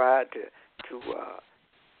not try to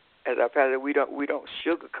as our pastor, we don't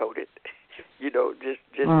sugarcoat it. Just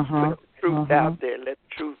put the truth out there. Let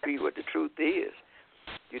the truth be what the truth is.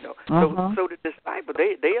 So the disciples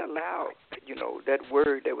they allowed that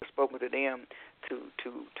word that was spoken to them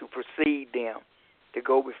to precede them, to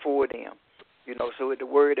go before them. So the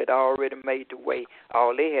word had already made the way.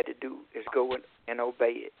 All they had to do is go and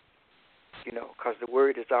obey it. Because the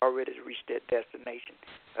word has already reached that destination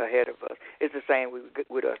ahead of us. It's the same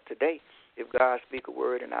with us today. If God speaks a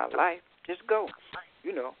word in our life, just go.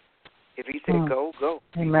 If He said go, go.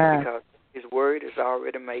 Amen. Because His word has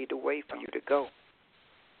already made the way for you to go.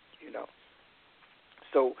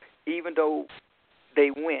 So even though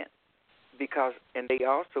they went, and they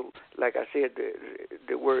also, like I said,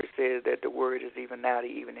 the word says that the word is even now,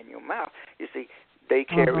 even in your mouth. You see, they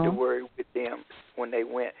carried the word with them when they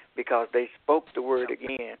went because they spoke the word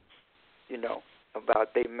again,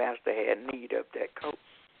 about their master had need of that coat.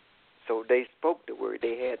 So they spoke the word.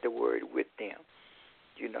 They had the word with them,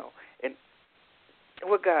 And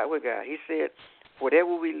what God, He said,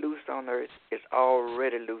 whatever we loose on earth is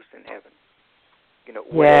already loose in heaven.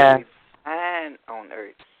 Whatever we bind on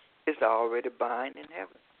earth, it's already bound in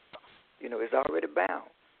heaven. It's already bound.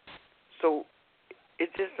 So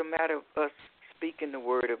it's just a matter of us speaking the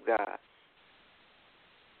word of God.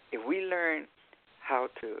 If we learn how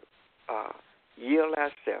to yield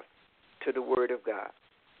ourselves to the word of God,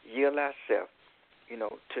 yield ourselves,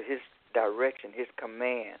 to His direction, His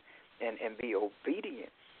command, and be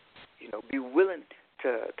obedient, be willing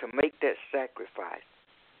to make that sacrifice,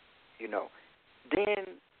 then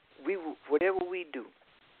whatever we do,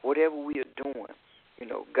 whatever we are doing,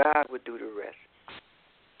 God will do the rest.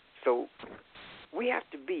 So we have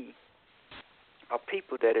to be a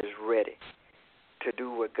people that is ready to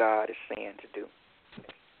do what God is saying to do.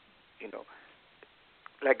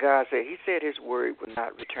 Like God said, He said His word would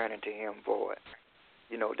not return unto Him void.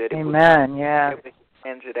 That it Amen. Yeah. He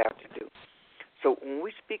sends it out to do. So when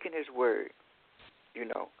we speak in His word,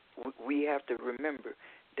 we have to remember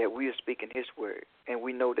that we are speaking His word, and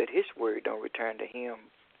we know that His word don't return to Him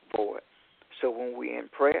void. So when we're in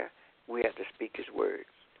prayer, we have to speak His word.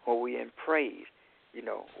 When we're in praise,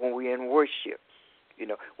 when we're in worship,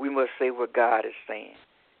 we must say what God is saying.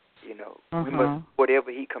 You know, we Mm-hmm. must,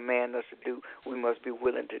 whatever He commands us to do, we must be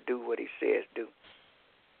willing to do what He says do.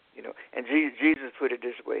 You know, and Jesus put it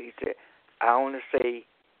this way. He said, I only say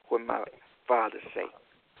what my Father say.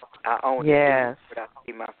 I only do what I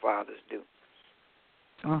see my fathers do.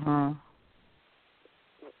 Mm-hmm.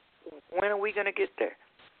 When are we going to get there?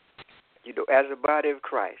 You know, as a body of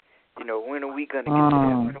Christ, you know, when are we going to get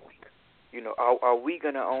to that? You know, are we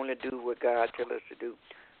going to only do what God tells us to do?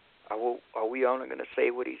 Are we only going to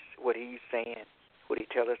say what He's saying, what He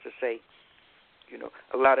tells us to say? You know,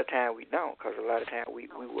 a lot of time we don't, because a lot of time we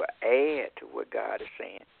will add to what God is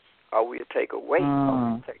saying, or we'll take away,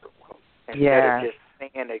 instead of just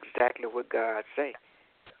saying exactly what God say.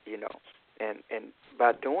 You know, and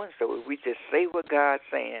by doing so, if we just say what God's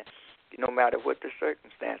saying, no matter what the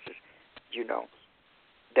circumstances, you know,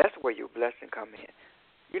 that's where your blessing come in.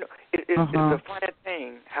 You know, it's a funny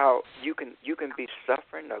thing how you can be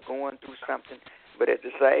suffering or going through something, but at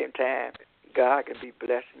the same time, God can be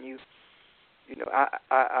blessing you. You know,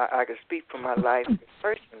 I can speak for my life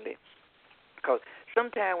personally, because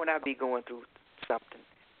sometimes when I be going through something,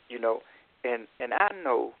 you know, and I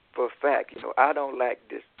know for a fact, you know, I don't like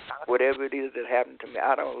this, whatever it is that happened to me,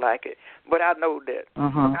 I don't like it. But I know that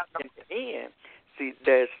in the end, see,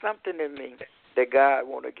 there's something in me that God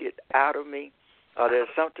want to get out of me, or there's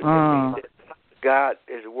something in me that God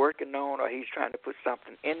is working on, or He's trying to put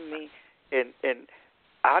something in me, and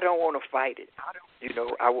I don't want to fight it. You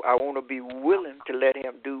know, I want to be willing to let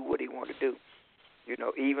Him do what He want to do. You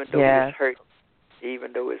know, even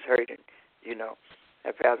though it's hurting, you know.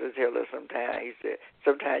 And Pastor tells us sometimes, he said,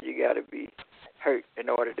 sometimes you got to be hurt in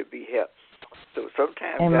order to be helped. So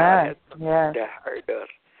sometimes God has to hurt us,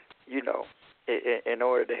 you know, in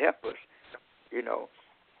order to help us. You know,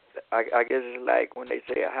 I guess it's like when they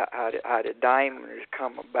say how the diamonds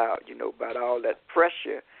come about, you know, about all that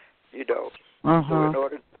pressure, you know. So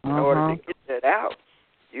in order to get that out,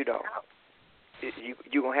 you know,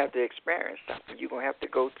 you're going to have to experience something. You're going to have to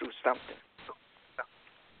go through something.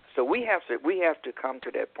 So we have to come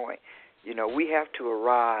to that point. You know, we have to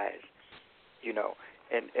arise, you know.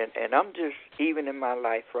 And I'm just, even in my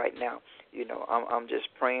life right now, you know, I'm just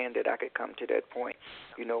praying that I could come to that point,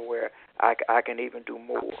 you know, where I can even do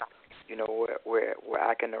more, you know, where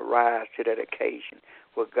I can arise to that occasion,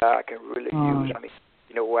 where God can really use me,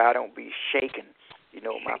 you know, where I don't be shaken, you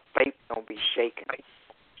know, my faith don't be shaken,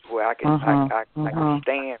 where I can I can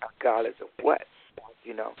stand regardless of what,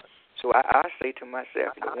 you know. So I say to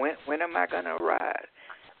myself, you know, when am I going to arise?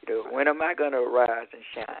 You know, when am I going to arise and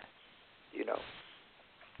shine? You know,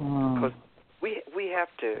 because we have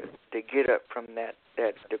to get up from that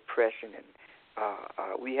depression, and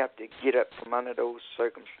we have to get up from under those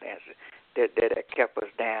circumstances that kept us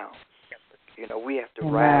down. You know, we have to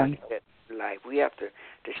rise to that life. We have to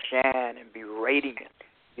shine and be radiant,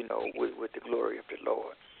 you know, with the glory of the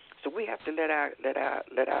Lord. So we have to let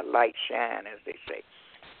our light shine, as they say.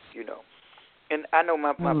 You know, and I know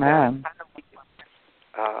my pastor,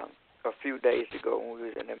 a few days ago when we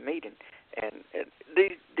was in a meeting, and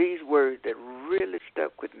these words that really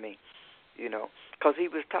stuck with me, you know, because he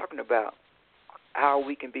was talking about how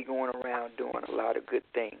we can be going around doing a lot of good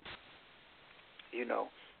things, you know,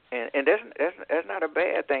 and that's not a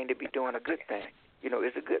bad thing to be doing a good thing, you know,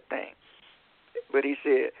 it's a good thing. But he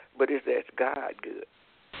said, but is that God good?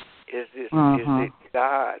 Is it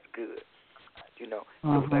God's good? You know,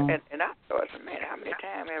 and I thought, man, how many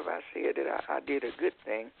times have I said that I did a good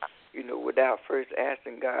thing, you know, without first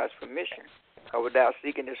asking God's permission, or without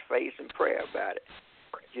seeking His face in prayer about it,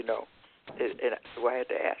 you know? And so I had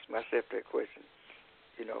to ask myself that question,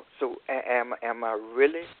 you know. So am I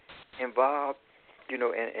really involved, you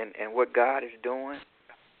know, in what God is doing,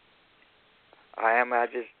 or am I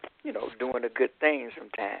just, you know, doing a good thing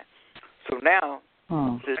sometimes? So now.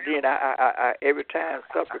 Since then, I every time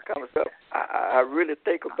something comes up, I really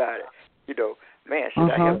think about it. You know, man, should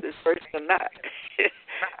I help this person or not?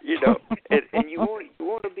 You know, and you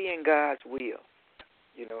want to be in God's will.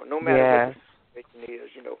 You know, no matter what the situation is.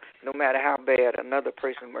 You know, no matter how bad another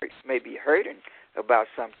person may be hurting about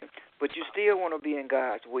something, but you still want to be in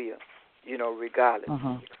God's will. You know, regardless.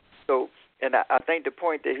 So, and I think the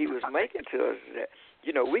point that he was making to us is that,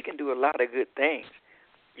 you know, we can do a lot of good things.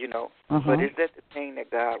 You know, but is that the thing that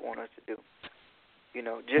God wants us to do? You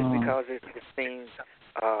know, just because it seems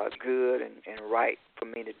good and right for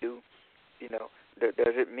me to do, you know,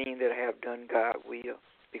 does it mean that I have done God's will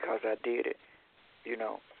because I did it? You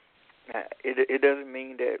know, it doesn't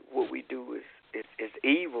mean that what we do is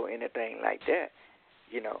evil or anything like that.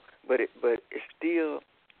 You know, but it still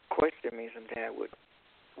question me sometimes.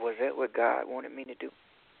 Was that what God wanted me to do?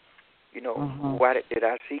 You know, why did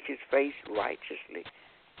I seek His face righteously?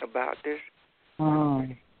 about this? Wow.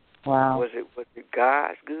 Was it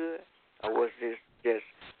God's good, or was this just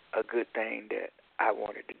a good thing that I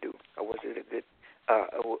wanted to do, or was it a good?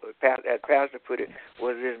 As Pastor put it,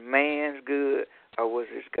 was this man's good, or was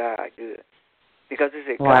this God good? Because he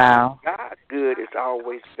said God's good is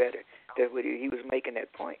always better. That's what he was making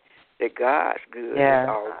that point. That God's good is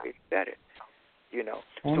always better. You know,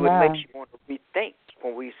 so it makes you want to rethink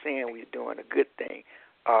when we're saying we're doing a good thing,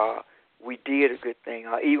 we did a good thing,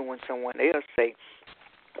 or even when someone else say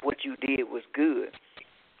what you did was good.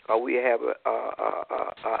 Or we have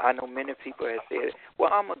I know many people have said,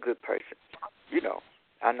 well, I'm a good person. You know,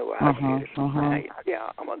 I know I said it sometimes. Yeah,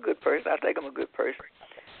 I'm a good person. I think I'm a good person.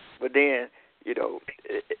 But then, you know,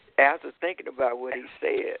 after thinking about what he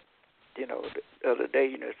said, you know, the other day,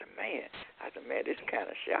 you know, I said, man, this is kind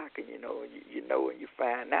of shocking, you know, when you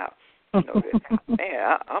find out, you know, that,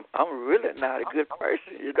 man, I'm really not a good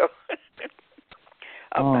person, you know.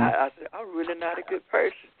 I said, I'm really not a good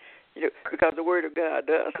person, you know, because the Word of God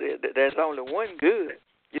does say that there's only one good,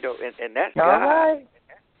 you know, and that's God. Right.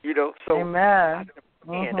 You know, so Amen. I said,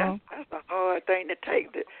 man, that's a hard thing to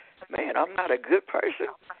take. That, man, I'm not a good person,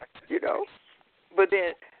 you know. But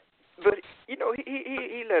you know,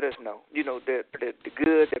 he let us know, you know, that the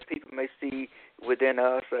good that people may see within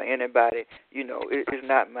us or anybody, you know, it's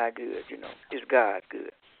not my good, you know, it's God's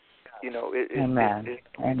good. You know, it's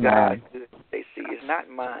God's good they see. It's not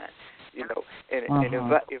mine, you know. And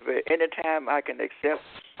if at any time I can accept,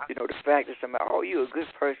 you know, the fact that somebody, oh, you're a good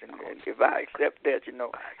person, and if I accept that, you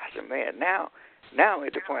know, I said, man, now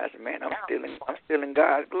at the point I said, man, I'm still in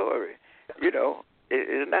God's glory, you know.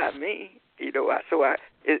 It's not me. You know,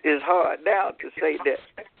 it's hard now to say that,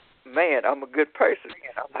 man, I'm a good person.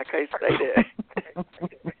 I can't say that.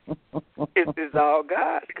 It's all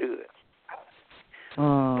God's good.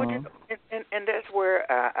 But, you know, and that's where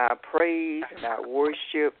our praise and our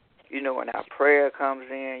worship, you know, and our prayer comes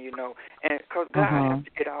in, you know, and because God has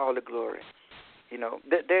to get all the glory. You know,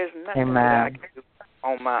 there's nothing that I can do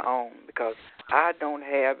on my own because I don't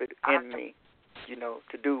have it in me, you know,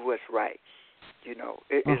 to do what's right. You know,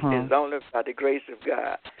 it's only by the grace of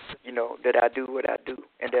God, you know, that I do what I do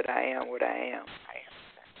and that I am what I am.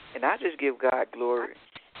 And I just give God glory,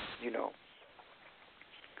 you know.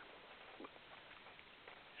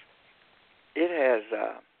 It has,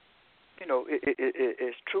 you know,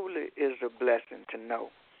 it truly is a blessing to know,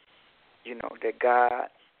 you know, that God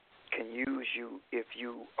can use you if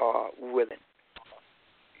you are willing,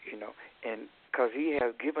 you know, and because he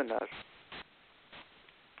has given us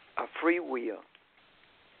a free will.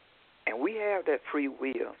 And we have that free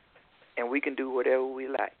will, and we can do whatever we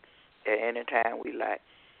like at any time we like,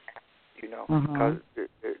 you know, because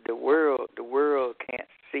the world can't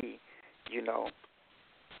see, you know,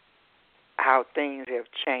 how things have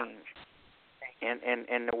changed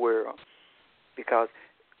in the world, because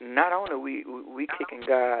not only we kicking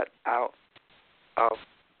God out of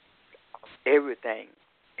everything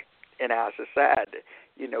in our society,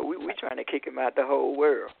 you know, we trying to kick him out the whole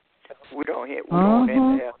world. We don't have to have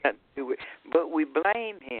nothing to do with it. But we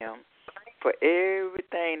blame him for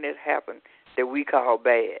everything that happened that we call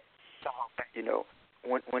bad. You know,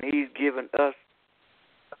 when he's given us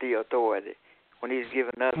the authority, when he's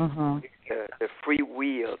given us the free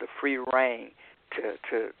will, the free reign to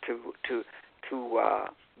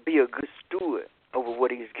be a good steward over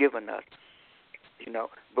what he's given us. You know,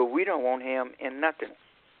 but we don't want him in nothing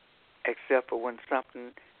except for when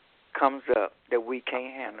something comes up that we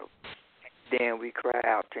can't handle, then we cry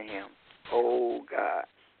out to him, oh God,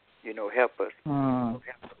 you know, help us,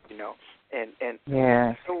 you know, and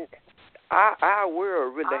so our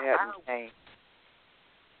world really hasn't changed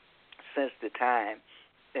since the time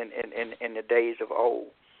in the days of old,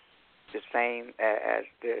 the same as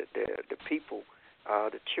the people,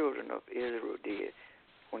 the children of Israel did.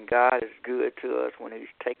 When God is good to us, when he's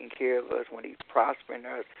taking care of us, when he's prospering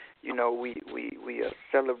us, you know, we are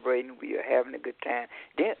celebrating, we are having a good time.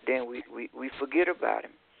 Then we forget about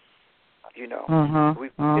him. You know, we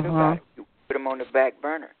forget about him. We put him on the back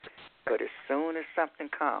burner. But as soon as something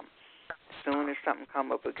comes,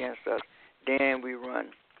 up against us, then we run.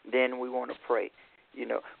 Then we want to pray. You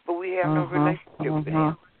know, but we have no relationship with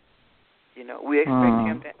him. You know, we expect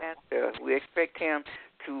him to answer us. We expect him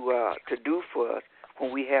to do for us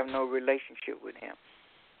when we have no relationship with him.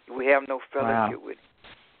 We have no fellowship with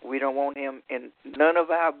him. We don't want him in none of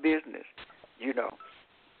our business, you know.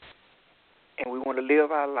 And we want to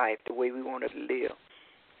live our life the way we want to live.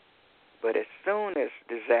 But as soon as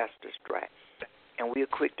disaster strikes, and we are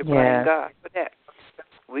quick to blame God for that.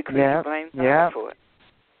 We're quick to blame God for it,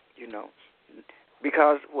 you know.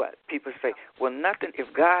 Because what? People say, well, nothing,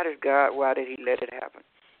 if God is God, why did he let it happen?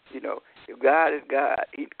 You know, if God is God,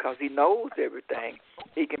 because He knows everything,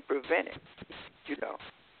 He can prevent it. You know,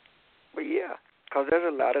 but yeah, because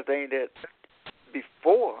there's a lot of things that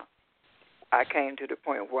before I came to the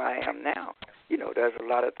point where I am now. You know, there's a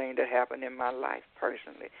lot of things that happened in my life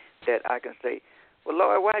personally that I can say, well,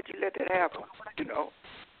 Lord, why'd you let that happen? You know,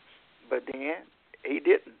 but then He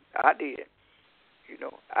didn't. I did. You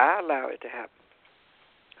know, I allow it to happen.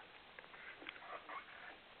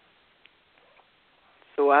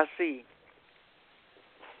 So I see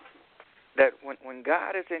that when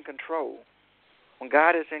God is in control,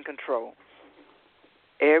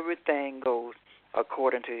 everything goes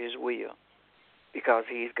according to His will because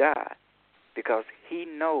He's God, because He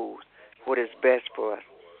knows what is best for us.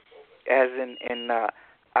 As in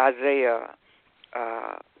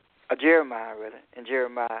Jeremiah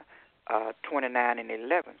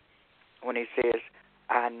 29:11, when He says,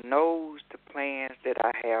 I knows the plans that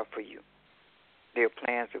I have for you. They're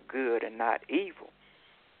plans of good and not evil.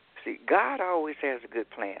 See, God always has a good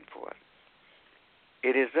plan for us.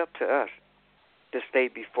 It is up to us to stay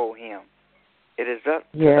before Him. It is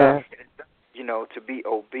up to us, you know, to be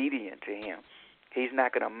obedient to Him. He's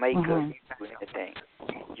not going to make us do anything,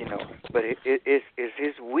 you know. But it's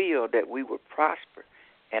His will that we would prosper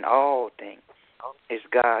in all things. It's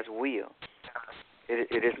God's will.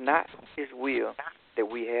 It is not His will that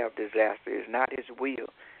we have disaster. It's not His will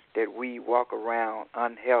that we walk around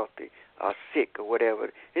unhealthy or sick or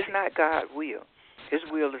whatever. It's not God's will. His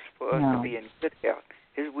will is for us to be in good health.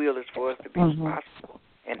 His will is for us to be prosperous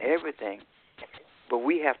in everything. But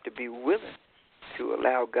we have to be willing to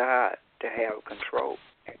allow God to have control.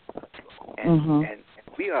 And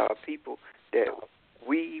we are people that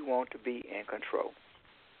we want to be in control.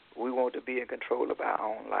 We want to be in control of our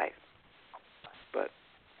own life. But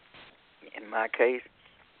in my case,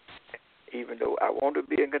 even though I want to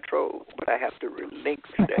be in control, but I have to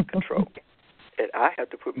relinquish that control. And I have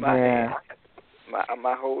to put my hand,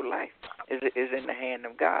 my whole life is in the hand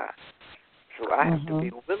of God. So I have to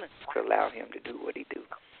be willing to allow Him to do what He do,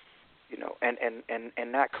 you know,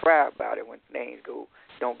 and not cry about it when things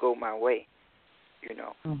don't go my way, you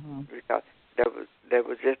know, because there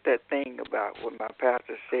was just that thing about what my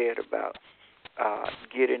pastor said about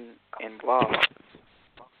getting involved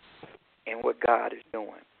in what God is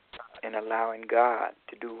doing and allowing God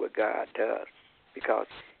to do what God does, because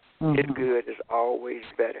His good is always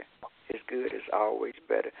better. His good is always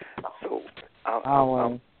better. So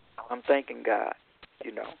I'm thanking God,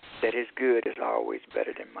 you know, that His good is always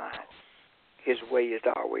better than mine. His way is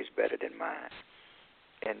always better than mine.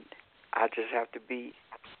 And I just have to be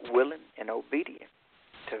willing and obedient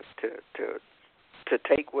to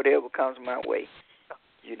take whatever comes my way,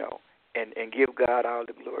 you know, and give God all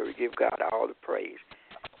the glory, give God all the praise,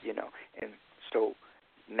 you know. And so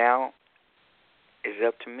now it's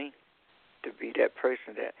up to me to be that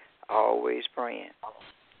person that always praying,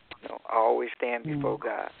 you know, always stand before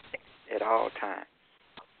God at all times,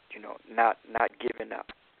 you know, not giving up,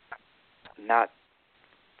 not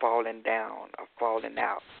falling down or falling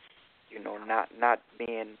out, you know, not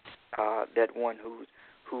being that one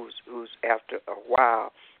who's after a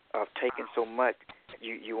while of taking so much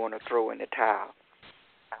you want to throw in the towel,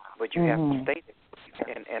 but you have to stay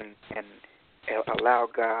there and allow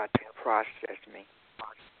God to process me.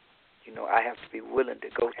 You know, I have to be willing to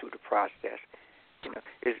go through the process. You know,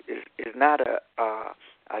 it's not a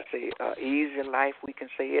easy life, we can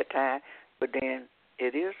say at times, but then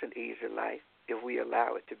it is an easy life if we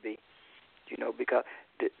allow it to be. You know, because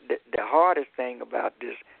the hardest thing about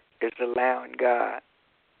this is allowing God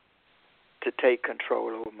to take control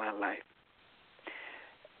over my life.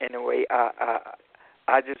 Anyway,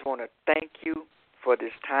 I just want to thank you for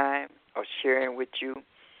this time of sharing with you,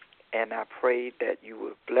 and I pray that you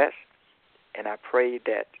will bless, and I pray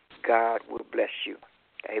that God will bless you.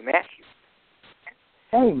 Amen.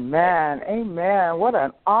 Amen. Amen. What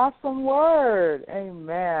an awesome word.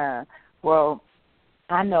 Amen. Well,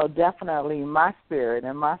 I know definitely my spirit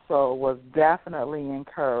and my soul was definitely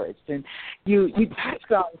encouraged. And you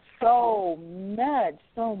touched on so much.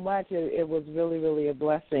 It was really, really a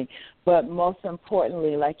blessing. But most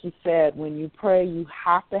importantly, like you said, when you pray, you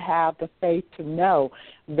have to have the faith to know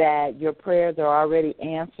that your prayers are already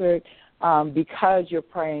answered because you're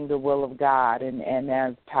praying the will of God. And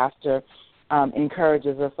as Pastor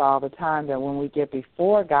encourages us all the time, that when we get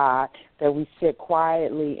before God, that we sit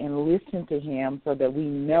quietly and listen to Him so that we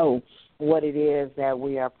know what it is that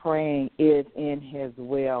we are praying is in His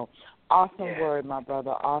will. Awesome word, my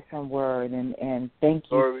brother, awesome word, and thank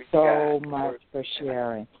you so much for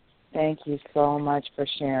sharing. Thank you so much for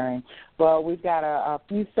sharing. Well, we've got a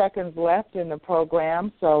few seconds left in the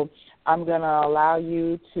program, so I'm going to allow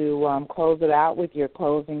you to close it out with your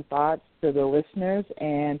closing thoughts to the listeners,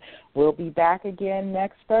 and we'll be back again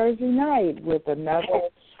next Thursday night with another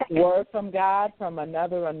word from God from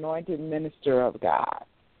another anointed minister of God.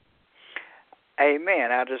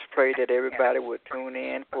 Amen. I just pray that everybody will tune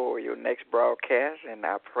in for your next broadcast, and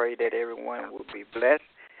I pray that everyone will be blessed,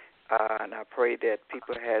 and I pray that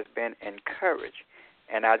people has been encouraged.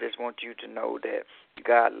 And I just want you to know that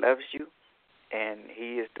God loves you, and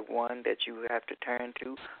He is the one that you have to turn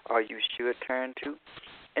to, or you should turn to.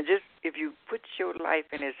 And just if you put your life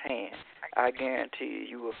in His hand, I guarantee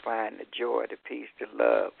you will find the joy, the peace, the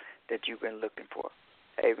love that you've been looking for.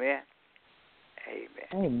 Amen.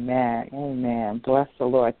 Amen. Amen. Amen. Bless the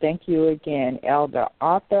Lord. Thank you again, Elder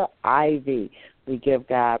Arthur Ivy. We give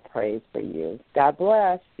God praise for you. God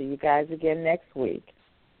bless. See you guys again next week.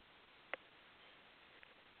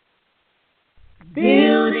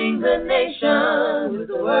 Building the nation with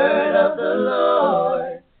the word of the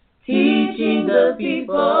Lord, teaching the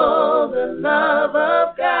people the love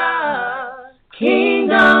of God.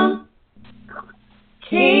 Kingdom,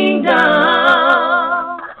 kingdom,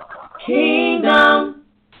 kingdom,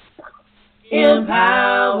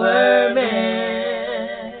 empower.